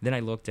 Then I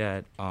looked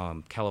at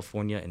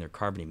California and their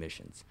carbon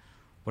emissions.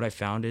 What I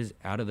found is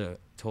out of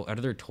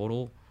their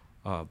total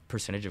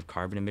percentage of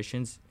carbon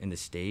emissions in the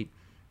state,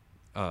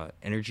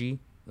 energy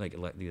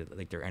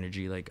like their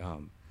energy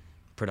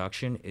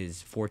production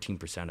is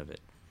 14% of it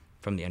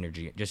from the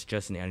energy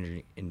just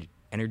in the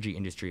energy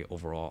industry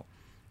overall.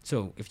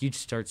 So if you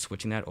start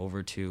switching that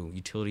over to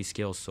utility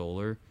scale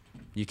solar,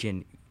 you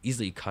can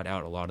easily cut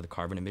out a lot of the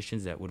carbon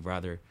emissions that would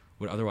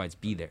otherwise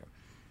be there.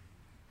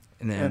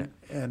 And then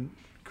and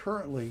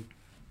currently,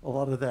 a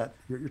lot of that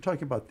you're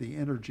talking about the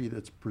energy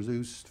that's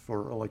produced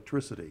for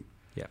electricity.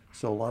 Yeah.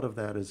 So a lot of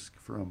that is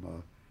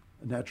from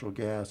natural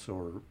gas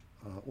or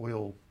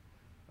oil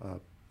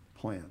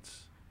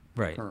plants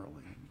Right.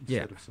 currently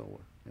Yeah. instead of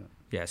solar. Yeah.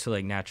 Yeah, so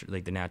like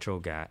natural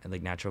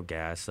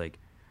gas, like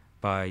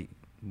by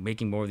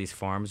making more of these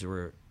farms,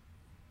 we're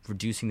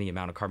reducing the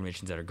amount of carbon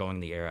emissions that are going in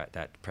the air at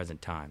that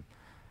present time.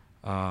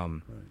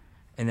 Right.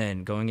 And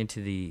then going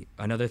into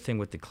another thing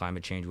with the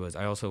climate change was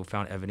I also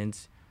found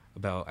evidence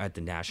about at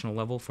the national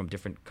level from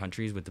different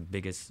countries with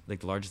the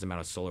largest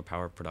amount of solar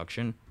power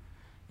production.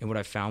 And what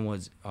I found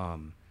was,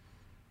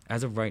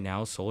 as of right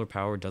now, solar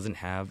power doesn't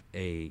have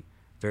a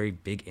very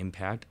big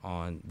impact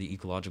on the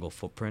ecological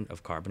footprint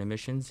of carbon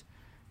emissions.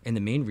 And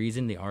the main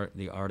reason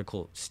the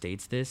article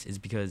states this is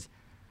because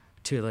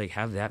to like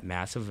have that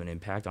massive an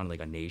impact on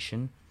like a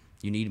nation,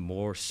 you need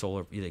more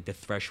solar. Like the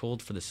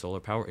threshold for the solar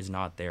power is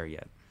not there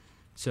yet.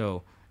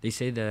 So they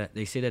say that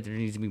there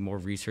needs to be more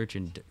research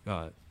and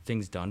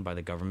things done by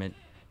the government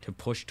to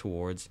push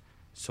towards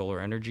solar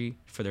energy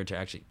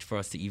for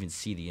us to even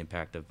see the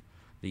impact of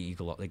the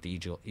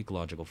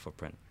ecological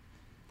footprint.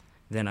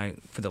 Then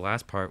for the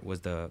last part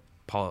was the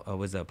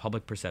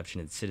public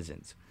perception and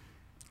citizens.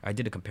 I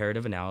did a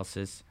comparative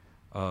analysis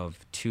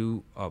of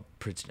two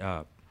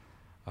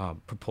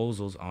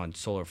proposals on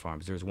solar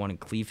farms. There's one in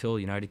Cleve Hill,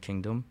 United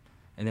Kingdom,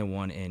 and then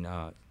one in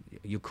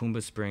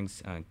Yucumba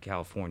Springs,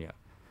 California.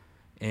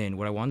 And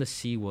what I wanted to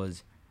see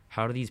was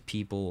how do these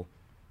people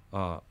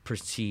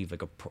perceive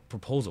like a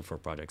proposal for a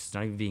project. It's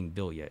not even being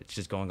built yet. It's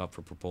just going up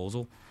for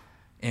proposal.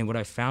 And what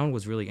I found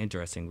was really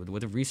interesting.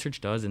 What the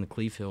research does in the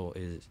Cleve Hill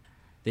is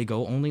they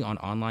go only on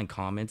online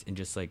comments and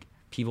just like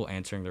people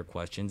answering their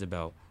questions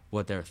about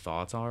what their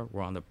thoughts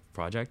were on the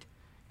project.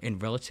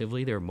 And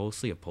relatively, they're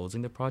mostly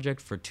opposing the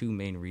project for two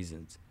main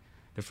reasons.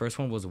 The first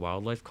one was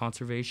wildlife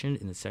conservation,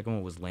 and the second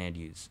one was land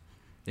use.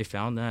 They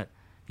found that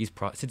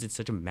since it's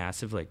such a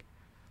massive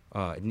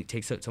it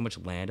takes so much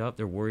land up,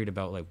 they're worried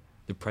about like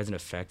the present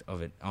effect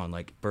of it on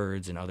like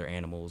birds and other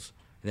animals,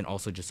 and then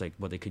also just like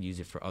what they could use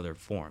it for other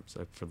forms,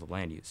 like for the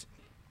land use.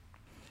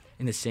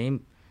 It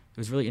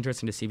was really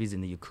interesting to see because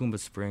in the Yucumba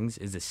Springs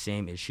is the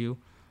same issue.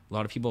 A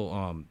lot of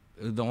people,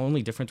 the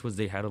only difference was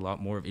they had a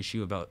lot more of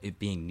issue about it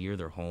being near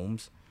their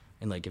homes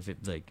and like if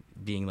it like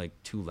being like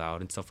too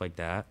loud and stuff like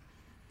that.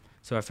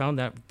 So I found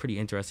that pretty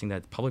interesting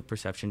that public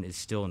perception is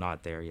still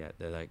not there yet.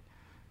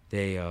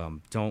 They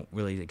don't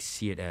really like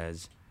see it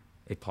as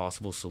a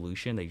possible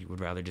solution. They would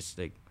rather just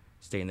like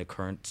stay in the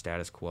current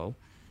status quo.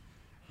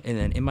 And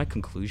then in my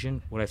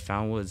conclusion, what I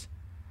found was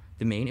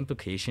the main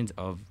implications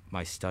of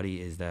my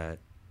study is that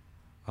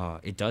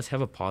it does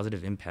have a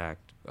positive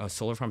impact.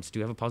 Solar farms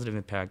do have a positive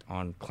impact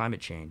on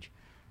climate change.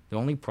 The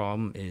only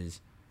problem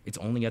is it's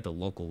only at the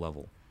local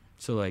level.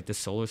 So like the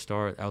solar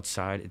star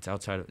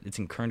it's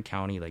in Kern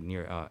County, like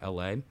near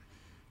LA.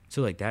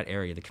 So like that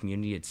area, the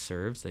community it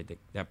serves, like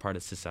that part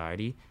of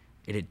society,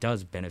 it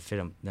does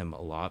benefit them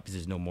a lot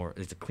because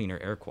there's a cleaner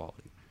air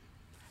quality.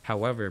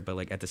 However, but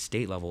like at the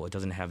state level, it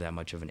doesn't have that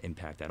much of an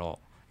impact at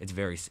all. It's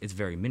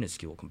very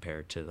minuscule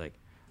compared to like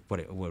what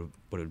it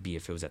would be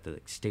if it was at the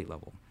state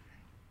level.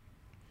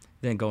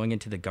 Then going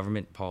into the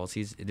government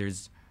policies,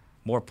 there's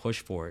more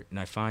push for it, and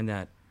I find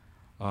that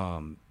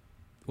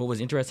what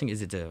was interesting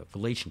is it's a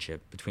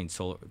relationship between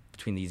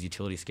these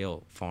utility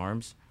scale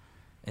farms,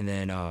 and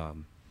then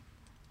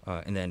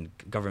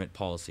government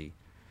policy.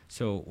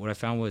 So what I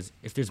found was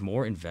if there's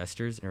more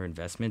investors or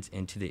investments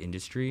into the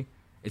industry,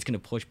 it's going to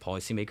push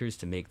policymakers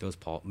to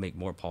make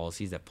more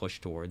policies that push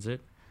towards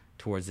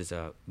this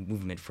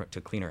movement to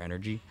cleaner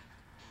energy.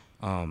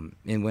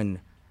 And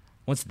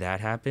once that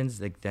happens,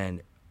 like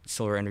then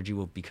solar energy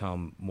will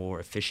become more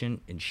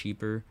efficient and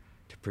cheaper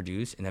to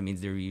produce, and that means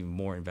there will be even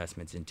more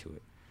investments into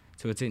it.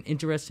 So it's an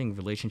interesting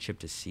relationship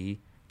to see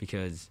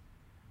because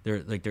they're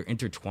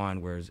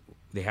intertwined, whereas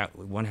they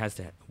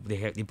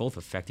both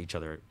affect each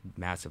other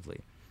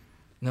massively.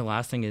 And the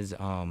last thing is,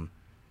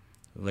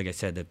 like I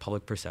said, the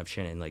public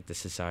perception and like the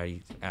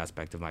society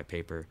aspect of my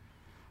paper.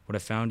 What I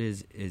found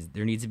is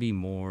there needs to be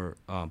more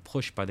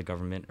push by the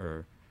government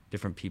or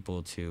different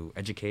people to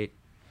educate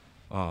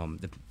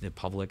the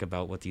public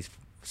about what these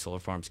solar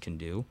farms can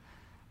do.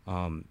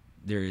 What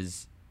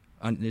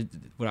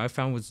I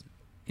found was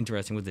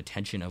interesting was the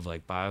tension of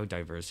like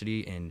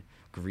biodiversity and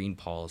green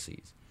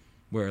policies,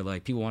 where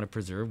like people want to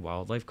preserve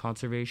wildlife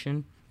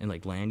conservation and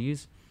like land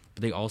use,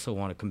 but they also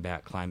want to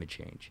combat climate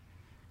change.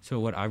 So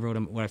when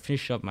I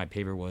finished up my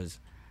paper was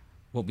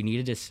what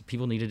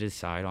people need to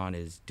decide on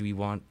is, do we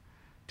want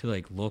to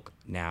like look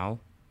now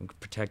and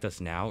protect us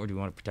now, or do we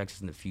want to protect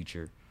us in the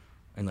future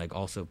and like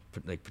also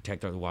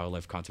protect our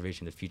wildlife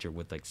conservation in the future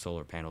with like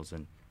solar panels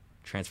and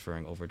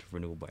transferring over to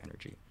renewable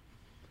energy.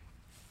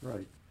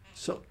 Right.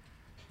 So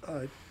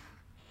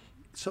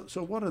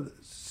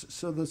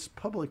this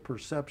public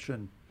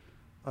perception,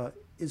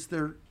 is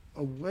there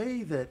a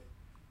way that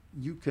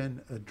you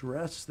can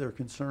address their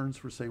concerns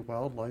for, say,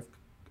 wildlife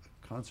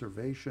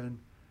conservation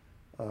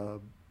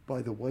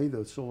by the way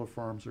those solar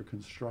farms are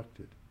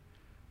constructed?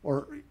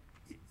 Or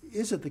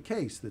is it the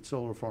case that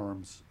solar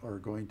farms are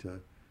going to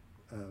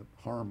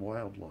harm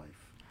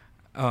wildlife?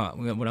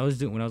 When I was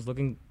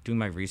doing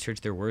my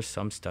research, there were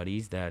some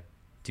studies that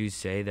do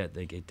say that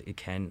like it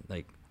can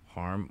like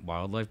harm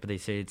wildlife, but they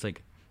say it's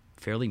like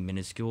fairly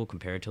minuscule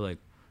compared to like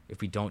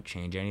if we don't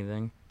change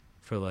anything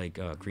for like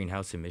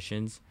greenhouse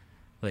emissions,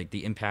 like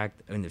the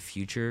impact in the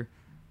future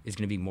is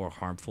going to be more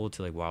harmful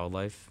to like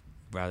wildlife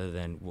rather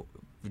than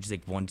which is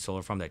like one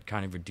solar farm that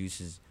kind of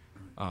reduces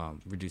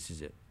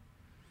it.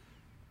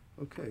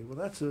 Okay, well,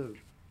 that's a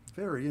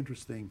very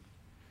interesting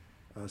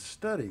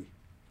study,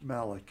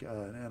 Malik,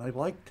 and I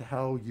liked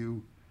how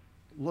you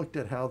looked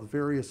at how the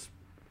various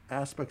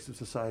aspects of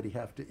society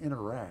have to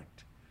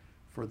interact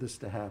for this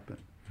to happen.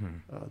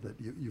 That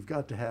you've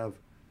got to have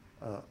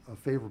a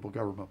favorable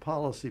government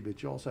policy,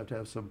 but you also have to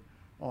have some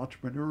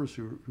entrepreneurs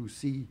who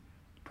see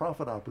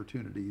profit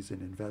opportunities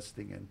in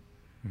investing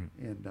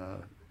in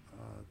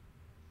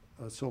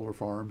solar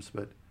farms,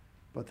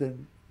 but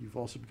then you've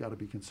also got to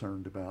be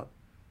concerned about,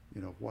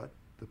 you know, what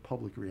the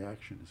public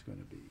reaction is going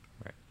to be.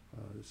 Right.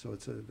 So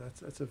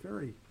that's a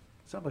very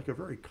sounds like a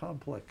very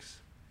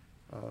complex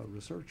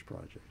research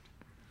project.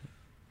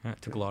 Yeah,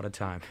 it took a lot of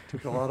time.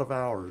 Took a lot of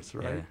hours,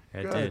 right? Yeah,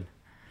 it Good. did.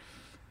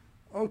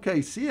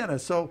 Okay, Sienna,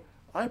 so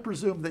I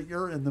presume that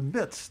you're in the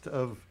midst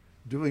of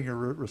doing a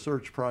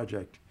research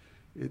project.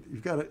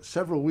 You've got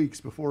several weeks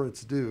before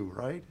it's due,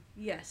 right?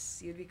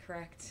 Yes, you'd be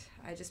correct.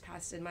 I just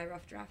passed in my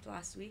rough draft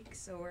last week,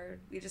 so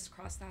we just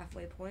crossed the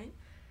halfway point.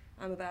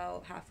 I'm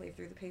about halfway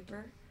through the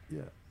paper.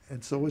 Yeah.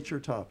 And so what's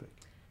your topic?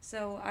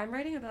 So I'm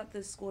writing about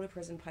the school to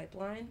prison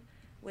pipeline,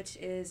 which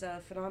is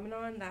a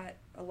phenomenon that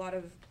a lot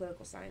of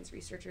political science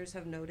researchers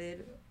have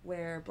noted,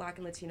 where Black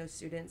and Latino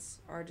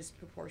students are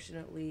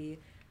disproportionately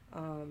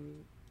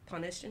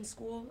punished in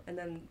school, and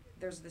then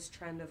there's this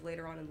trend of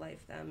later on in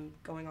life them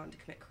going on to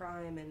commit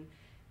crime and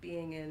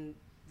being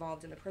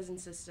involved in the prison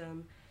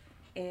system.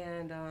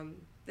 And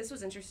this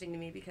was interesting to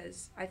me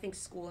because I think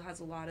school has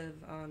a lot of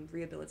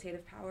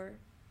rehabilitative power,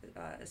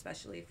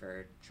 especially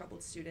for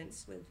troubled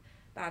students with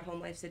bad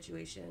home life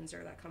situations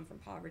or that come from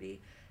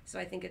poverty. So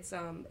I think it's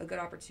a good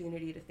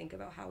opportunity to think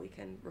about how we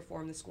can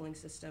reform the schooling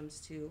systems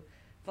to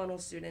funnel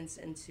students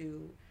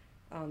into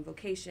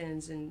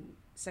vocations and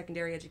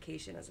secondary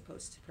education as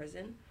opposed to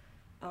prison.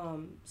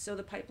 So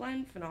the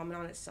pipeline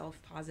phenomenon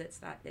itself posits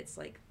that it's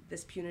like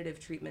this punitive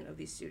treatment of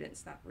these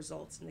students that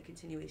results in the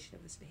continuation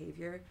of this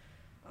behavior.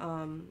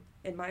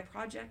 And my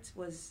project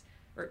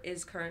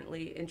is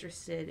currently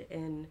interested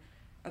in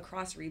a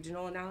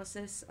cross-regional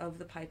analysis of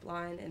the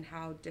pipeline and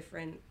how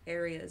different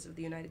areas of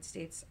the United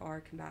States are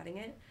combating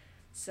it.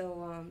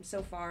 So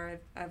so far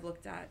I've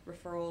looked at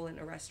referral and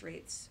arrest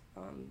rates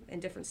in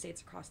different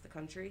states across the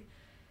country.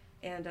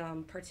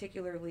 And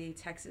particularly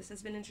Texas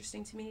has been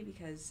interesting to me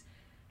because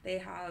they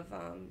have,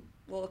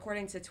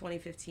 according to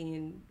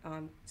 2015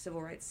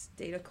 civil rights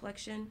data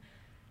collection,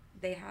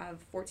 they have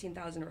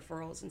 14,000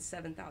 referrals and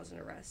 7,000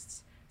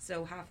 arrests.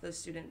 So half those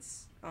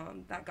students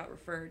that got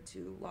referred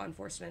to law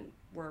enforcement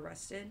were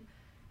arrested.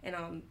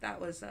 And that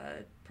was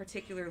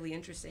particularly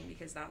interesting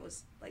because that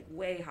was like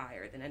way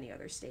higher than any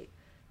other state.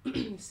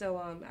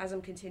 So as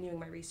I'm continuing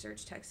my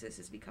research, Texas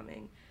is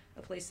becoming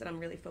a place that I'm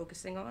really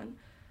focusing on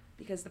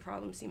because the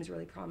problem seems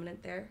really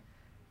prominent there.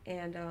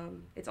 And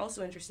it's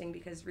also interesting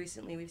because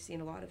recently we've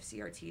seen a lot of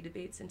CRT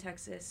debates in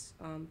Texas,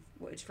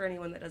 which for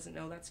anyone that doesn't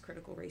know, that's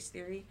critical race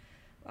theory,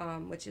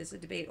 which is a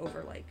debate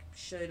over like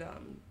should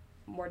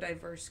more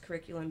diverse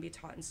curriculum be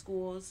taught in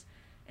schools.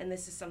 And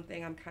this is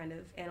something I'm kind of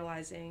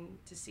analyzing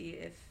to see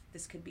if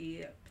this could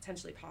be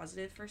potentially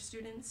positive for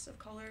students of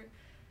color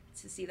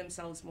to see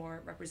themselves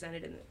more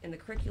represented in the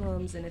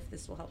curriculums, and if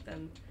this will help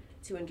them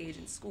to engage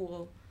in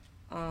school.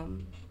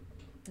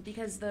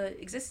 Because the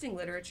existing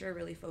literature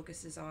really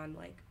focuses on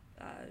like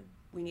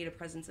we need a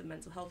presence of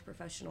mental health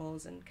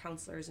professionals and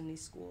counselors in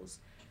these schools,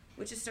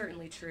 which is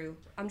certainly true.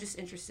 I'm just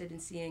interested in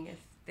seeing if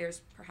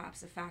there's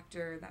perhaps a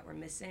factor that we're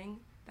missing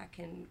that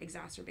can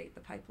exacerbate the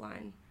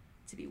pipeline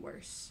to be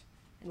worse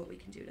and what we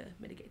can do to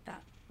mitigate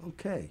that.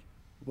 Okay.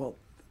 Well,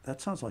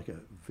 that sounds like a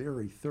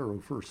very thorough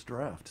first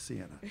draft,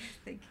 Sienna.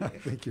 Thank you. I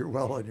think you're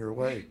well on your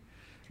way.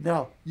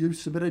 Now, you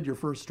submitted your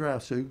first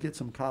draft, so you get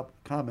some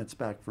comments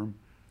back from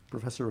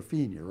Professor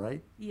Afenia,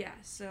 right? Yeah,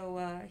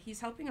 so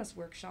he's helping us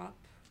workshop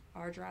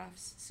our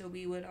drafts. So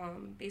we would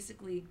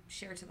basically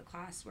share to the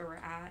class where we're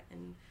at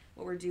and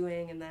what we're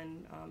doing, and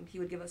then he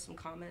would give us some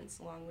comments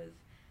along with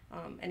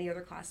any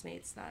other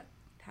classmates that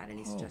had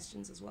any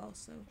suggestions as well.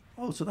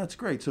 So that's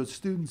great. So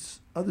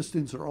other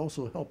students are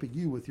also helping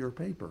you with your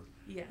paper.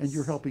 Yes. And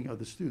you're helping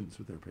other students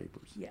with their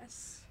papers.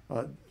 Yes.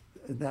 And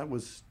that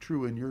was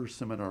true in your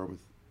seminar with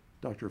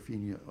Dr.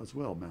 Afenia as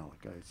well,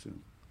 Malik, I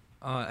assume.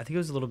 I think it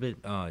was a little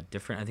bit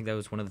different. I think that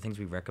was one of the things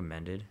we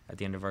recommended at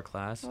the end of our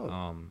class,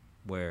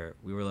 where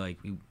we were like,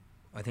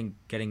 I think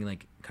getting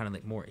like kind of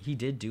like more, he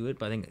did do it,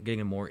 but I think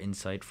getting a more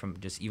insight from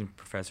just even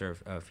Professor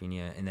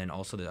Afenia and then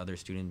also the other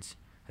students.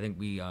 I think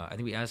we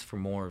asked for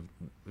more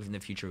in the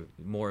future.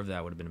 More of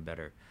that would have been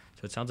better.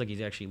 So it sounds like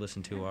he's actually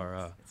listened to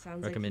our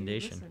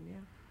recommendation. Like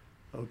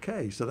yeah.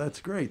 Okay, so that's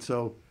great.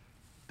 So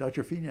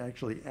Dr. Afenia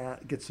actually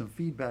gets some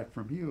feedback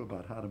from you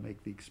about how to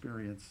make the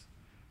experience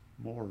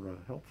more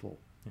helpful.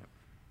 Yeah.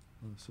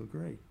 So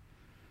great.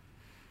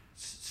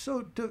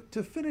 So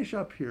to finish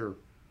up here,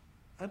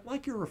 I'd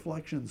like your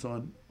reflections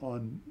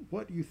on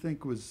what you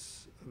think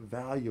was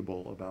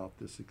valuable about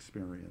this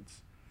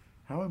experience.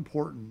 How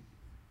important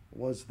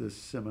was this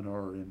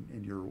seminar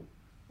in your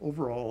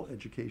overall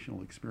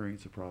educational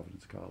experience at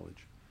Providence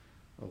College?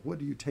 What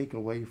do you take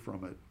away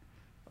from it,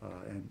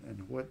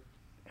 and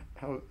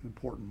how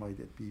important might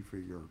it be for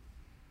your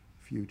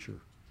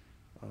future?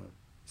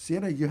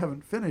 Sienna, you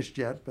haven't finished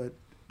yet, but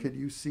can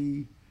you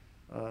see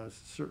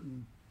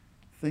certain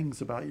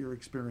things about your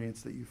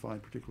experience that you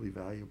find particularly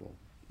valuable?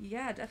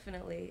 Yeah,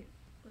 definitely.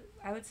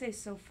 I would say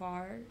so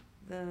far,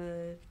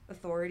 the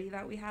authority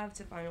that we have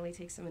to finally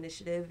take some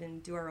initiative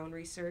and do our own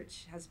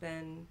research has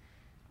been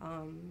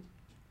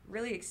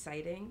really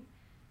exciting,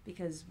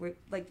 because we're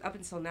like, up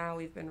until now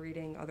we've been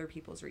reading other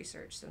people's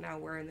research, so now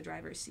we're in the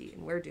driver's seat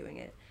and we're doing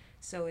it.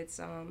 So it's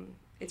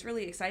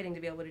really exciting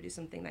to be able to do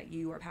something that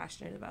you are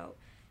passionate about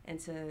and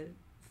to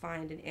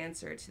find an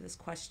answer to this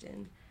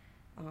question.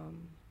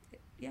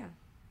 Yeah,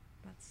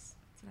 that's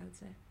what I would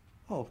say.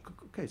 Oh,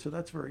 okay. So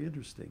that's very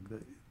interesting.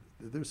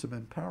 There's some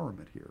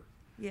empowerment here.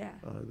 Yeah.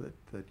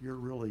 That you're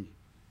really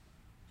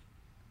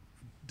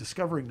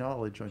discovering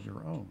knowledge on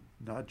your own,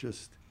 not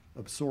just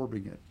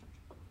absorbing it.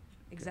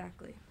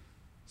 Exactly.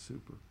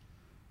 Super.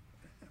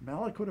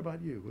 Malik, what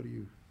about you? What do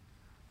you?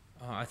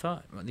 I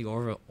thought the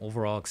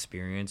overall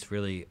experience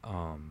really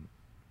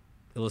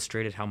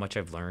illustrated how much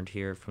I've learned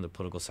here from the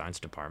political science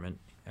department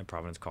at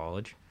Providence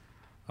College.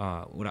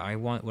 What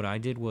I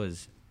did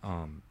was,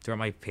 throughout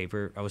my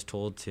paper, I was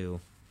told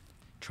to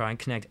try and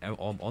connect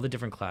all the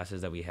different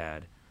classes that we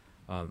had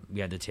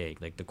to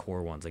take, like the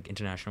core ones, like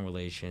international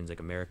relations, like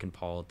American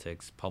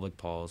politics, public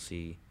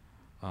policy,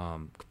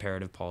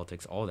 comparative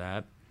politics, all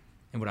that.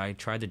 And what I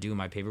tried to do in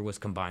my paper was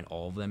combine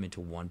all of them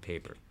into one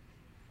paper.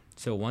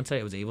 So once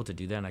I was able to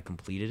do that and I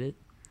completed it,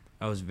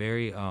 I was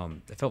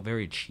I felt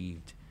very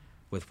achieved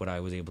with what I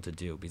was able to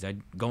do, because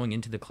going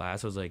into the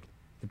class, I was like,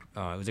 it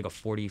was like a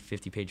 40,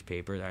 50-page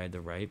paper that I had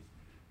to write,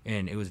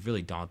 and it was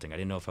really daunting. I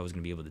didn't know if I was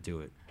going to be able to do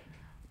it.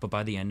 But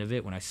by the end of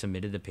it, when I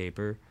submitted the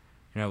paper,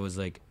 and I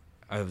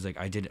felt like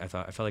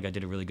I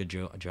did a really good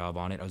job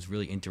on it. I was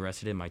really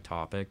interested in my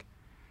topic.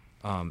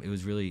 It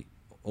was really,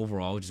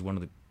 overall, just one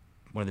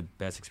of the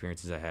best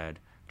experiences I had,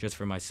 just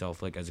for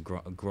myself, like as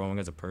growing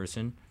as a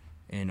person.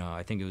 And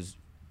I think it was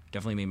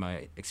definitely made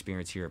my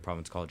experience here at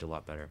Providence College a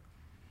lot better.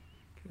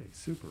 Okay,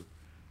 super.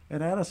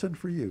 And Addison,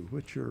 for you,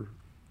 what's your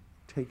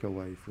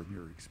takeaway from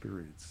your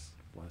experience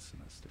last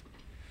semester?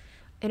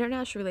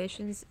 International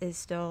relations is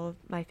still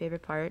my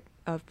favorite part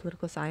of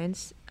political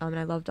science, and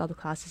I loved all the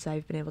classes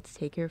I've been able to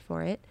take here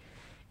for it.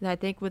 And I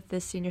think with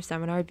this senior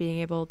seminar, being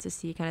able to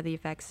see kind of the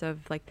effects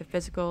of like the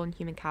physical and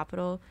human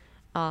capital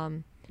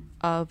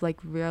of like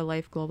real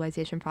life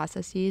globalization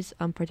processes,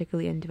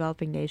 particularly in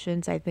developing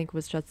nations, I think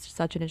was just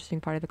such an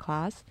interesting part of the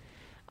class.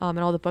 And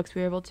all the books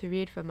we were able to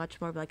read from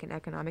much more of like an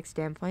economic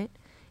standpoint,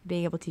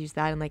 being able to use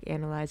that and like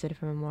analyze it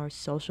from a more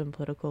social and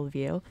political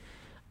view,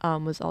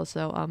 was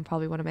also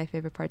probably one of my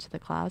favorite parts of the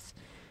class.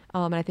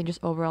 And I think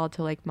just overall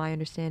to like my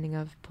understanding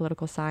of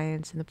political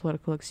science and the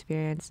political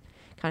experience,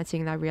 kind of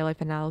seeing that real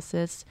life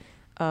analysis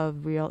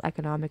of real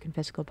economic and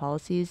fiscal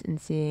policies and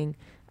seeing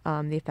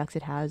the effects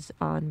it has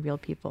on real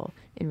people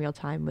in real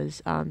time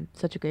was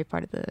such a great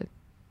part of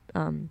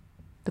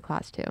the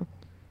class too.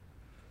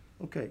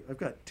 Okay, I've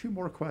got two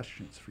more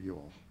questions for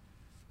you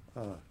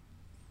all.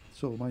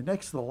 So my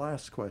next to the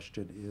last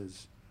question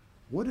is,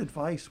 what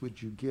advice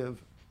would you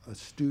give a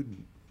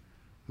student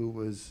who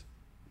was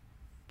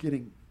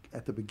getting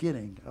at the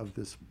beginning of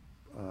this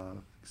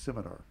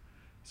seminar,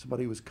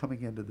 somebody who was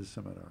coming into the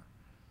seminar?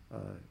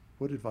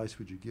 What advice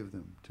would you give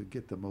them to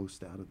get the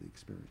most out of the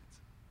experience?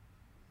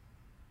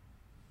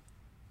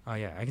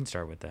 Yeah, I can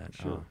start with that.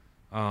 Sure.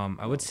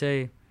 I would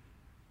say,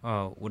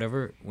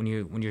 when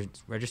you're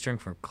registering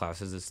for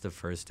classes, it's the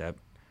first step.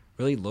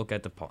 Really look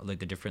at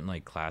the different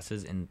like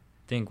classes and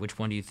think which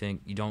one do you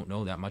think you don't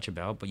know that much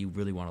about, but you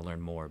really want to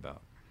learn more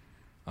about.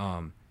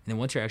 And then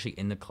once you're actually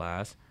in the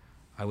class,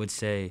 I would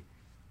say,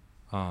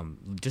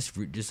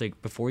 just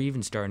like before you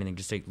even start anything,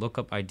 just like look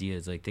up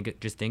ideas. Like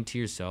think to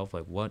yourself,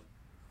 like what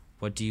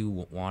do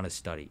you want to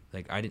study?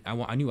 Like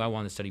I knew I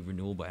wanted to study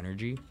renewable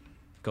energy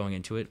going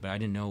into it, but I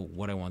didn't know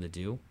what I wanted to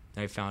do.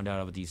 And I found out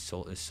about this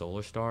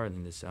Solar Star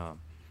and this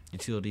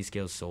utility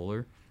scale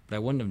solar, but I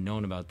wouldn't have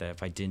known about that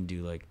if I didn't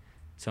do like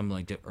some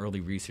like the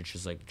early research,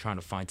 just like trying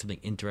to find something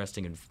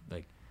interesting and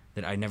like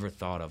that I never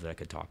thought of that I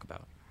could talk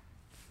about.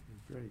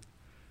 Great.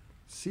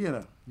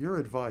 Sienna, your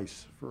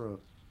advice for a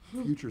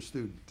future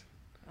student?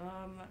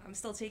 I'm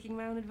still taking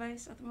my own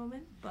advice at the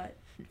moment, but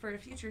for a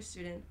future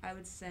student, I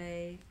would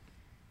say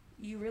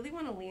you really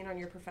want to lean on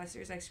your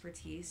professor's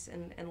expertise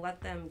and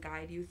let them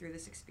guide you through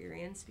this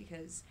experience,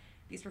 because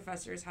these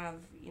professors have,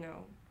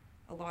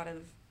 a lot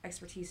of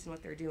expertise in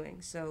what they're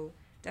doing. So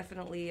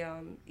definitely,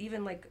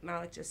 even like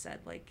Malik just said,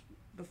 like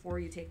before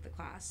you take the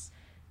class,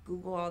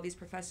 Google all these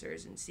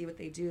professors and see what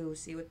they do,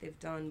 see what they've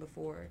done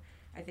before.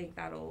 I think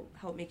that'll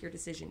help make your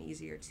decision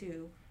easier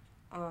too.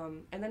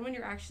 And then when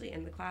you're actually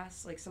in the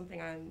class, like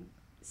something I'm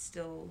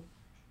still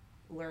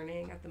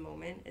learning at the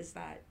moment is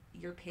that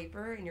your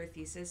paper and your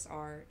thesis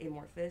are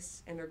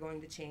amorphous and they're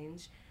going to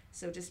change.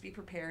 So just be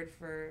prepared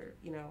for,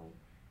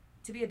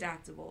 to be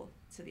adaptable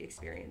to the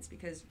experience,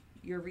 because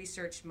your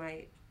research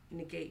might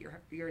negate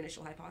your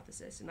initial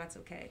hypothesis, and that's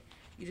okay.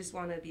 You just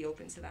want to be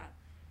open to that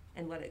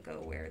and let it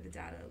go where the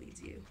data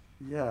leads you.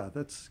 Yeah,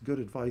 that's good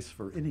advice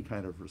for any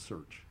kind of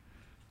research.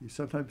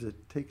 Sometimes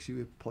it takes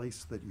you a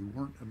place that you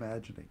weren't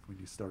imagining when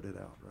you started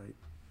out, right?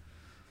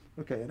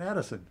 Okay, and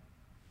Addison.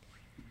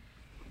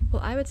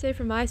 Well, I would say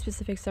for my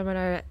specific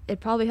seminar, it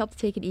probably helped to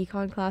take an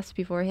econ class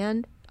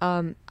beforehand.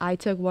 I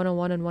took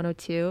 101 and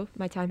 102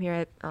 my time here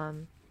at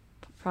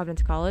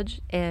Providence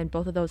College, and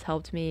both of those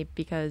helped me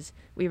because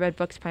we read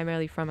books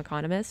primarily from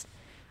economists.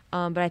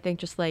 But I think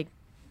just like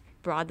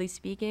broadly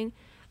speaking,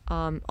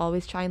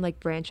 always try and like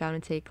branch out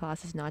and take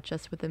classes not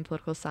just within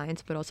political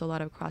science, but also a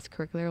lot of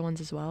cross-curricular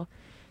ones as well.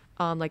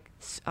 Like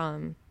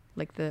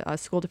the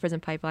school to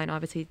prison pipeline,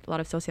 obviously a lot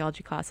of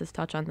sociology classes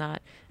touch on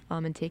that,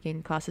 and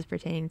taking classes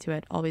pertaining to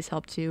it always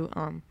help too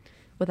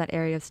with that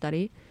area of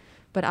study.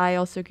 But I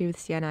also agree with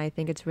Sienna. I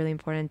think it's really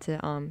important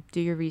to do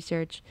your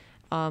research,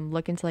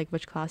 look into like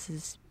which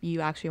classes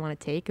you actually want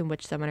to take and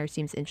which seminar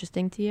seems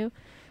interesting to you,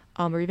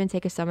 or even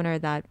take a seminar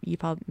that you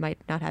probably might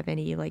not have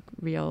any like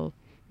real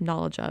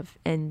knowledge of,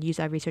 and use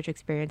that research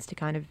experience to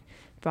kind of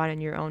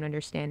broaden your own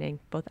understanding,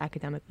 both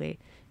academically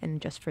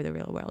and just for the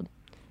real world.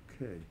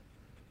 Okay.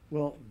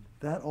 Well,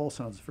 that all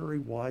sounds very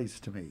wise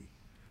to me.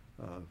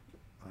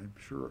 I'm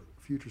sure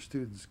future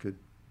students could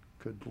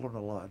learn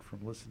a lot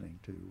from listening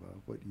to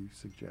what you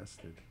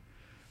suggested.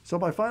 So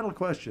my final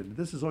question,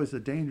 this is always a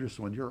dangerous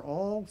one. You're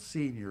all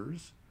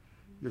seniors.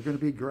 You're going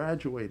to be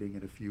graduating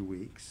in a few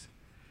weeks.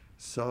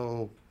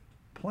 So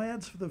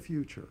plans for the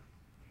future.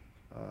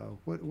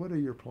 What are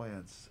your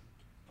plans?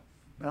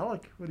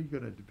 Malik, what are you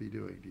going to be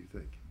doing, do you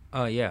think?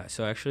 Yeah,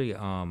 so actually,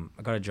 I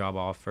got a job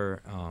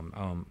offer.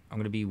 I'm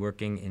going to be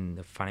working in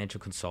the financial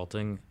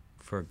consulting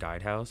for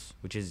Guidehouse,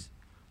 which is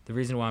the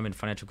reason why I'm in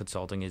financial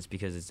consulting is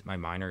because my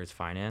minor is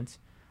finance.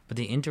 But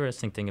the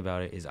interesting thing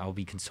about it is I'll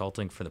be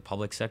consulting for the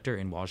public sector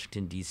in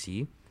Washington,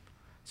 D.C.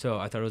 So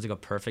I thought it was like a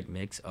perfect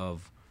mix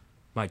of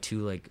my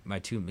two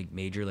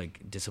major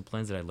like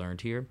disciplines that I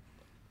learned here.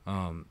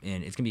 And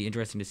it's going to be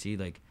interesting to see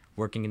like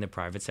working in the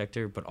private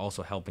sector, but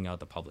also helping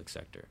out the public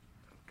sector.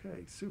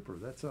 Okay, super.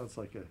 That sounds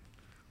like a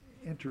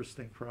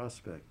interesting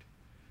prospect.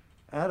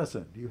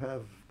 Addison, do you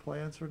have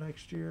plans for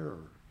next year? Or?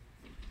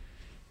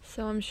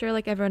 So I'm sure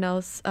like everyone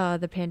else,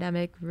 the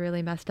pandemic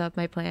really messed up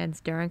my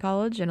plans during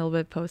college and a little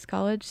bit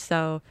post-college.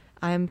 So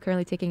I'm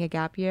currently taking a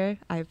gap year.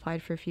 I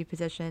applied for a few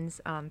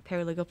positions,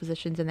 paralegal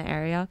positions in the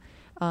area,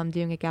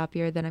 doing a gap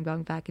year. Then I'm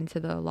going back into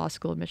the law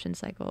school admission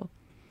cycle.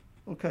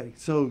 Okay,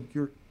 so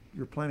you're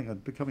planning on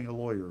becoming a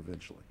lawyer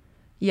eventually?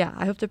 Yeah,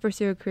 I hope to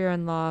pursue a career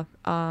in law,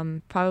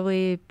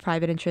 probably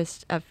private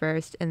interest at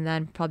first, and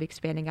then probably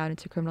expanding out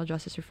into criminal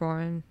justice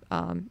reform,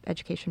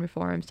 education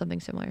reform, something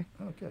similar.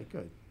 Okay,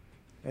 good.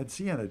 And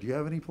Sienna, do you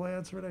have any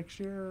plans for next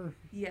year?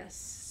 Yes.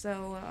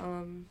 So,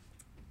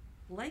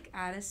 like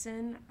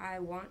Addison, I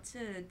want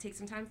to take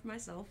some time for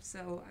myself.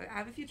 So I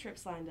have a few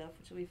trips lined up,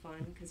 which will be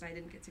fun because I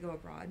didn't get to go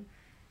abroad.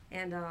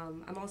 And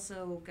I'm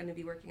also going to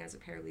be working as a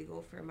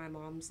paralegal for my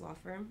mom's law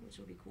firm, which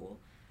will be cool.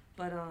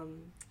 But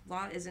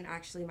law isn't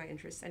actually my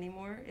interest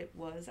anymore. It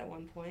was at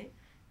one point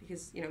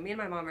because, me and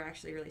my mom are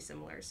actually really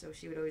similar. So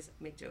she would always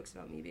make jokes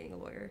about me being a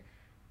lawyer.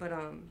 But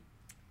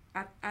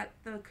at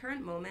the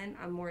current moment,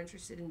 I'm more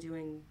interested in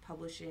doing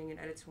publishing and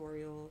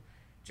editorial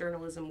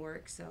journalism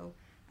work. So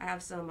I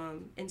have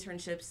some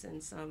internships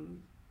and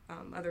some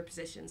other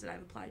positions that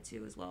I've applied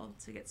to as well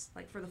to get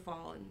for the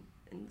fall and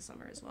in the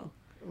summer as well.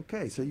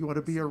 Okay, so you want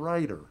to be a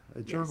writer,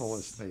 a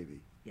journalist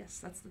maybe. Yes,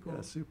 that's the goal.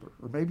 Yeah, super.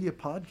 Or maybe a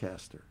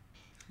podcaster.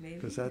 Maybe.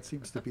 Because that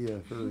seems to be a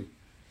very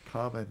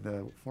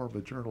common form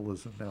of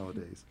journalism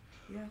nowadays.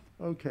 Yeah.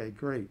 Okay,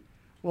 great.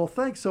 Well,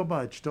 thanks so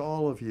much to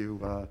all of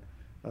you.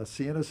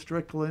 Sienna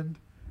Strickland,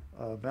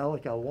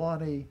 Malik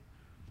Alwani,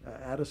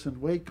 Addison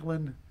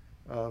Wakeland,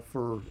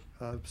 for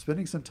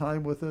spending some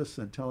time with us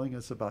and telling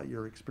us about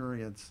your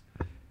experience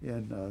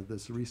in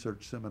this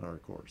research seminar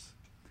course.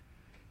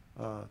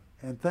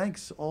 And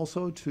thanks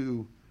also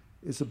to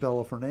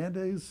Isabella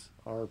Fernandez,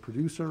 our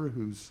producer,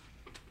 who's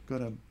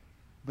going to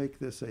make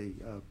this a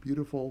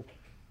beautiful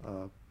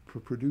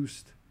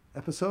produced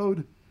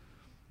episode.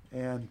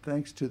 And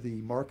thanks to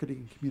the Marketing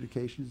and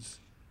Communications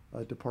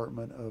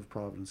Department of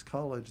Providence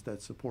College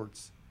that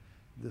supports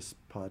this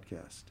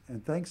podcast.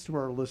 And thanks to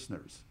our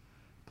listeners.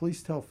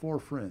 Please tell 4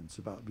 friends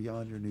about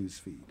Beyond Your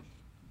Newsfeed.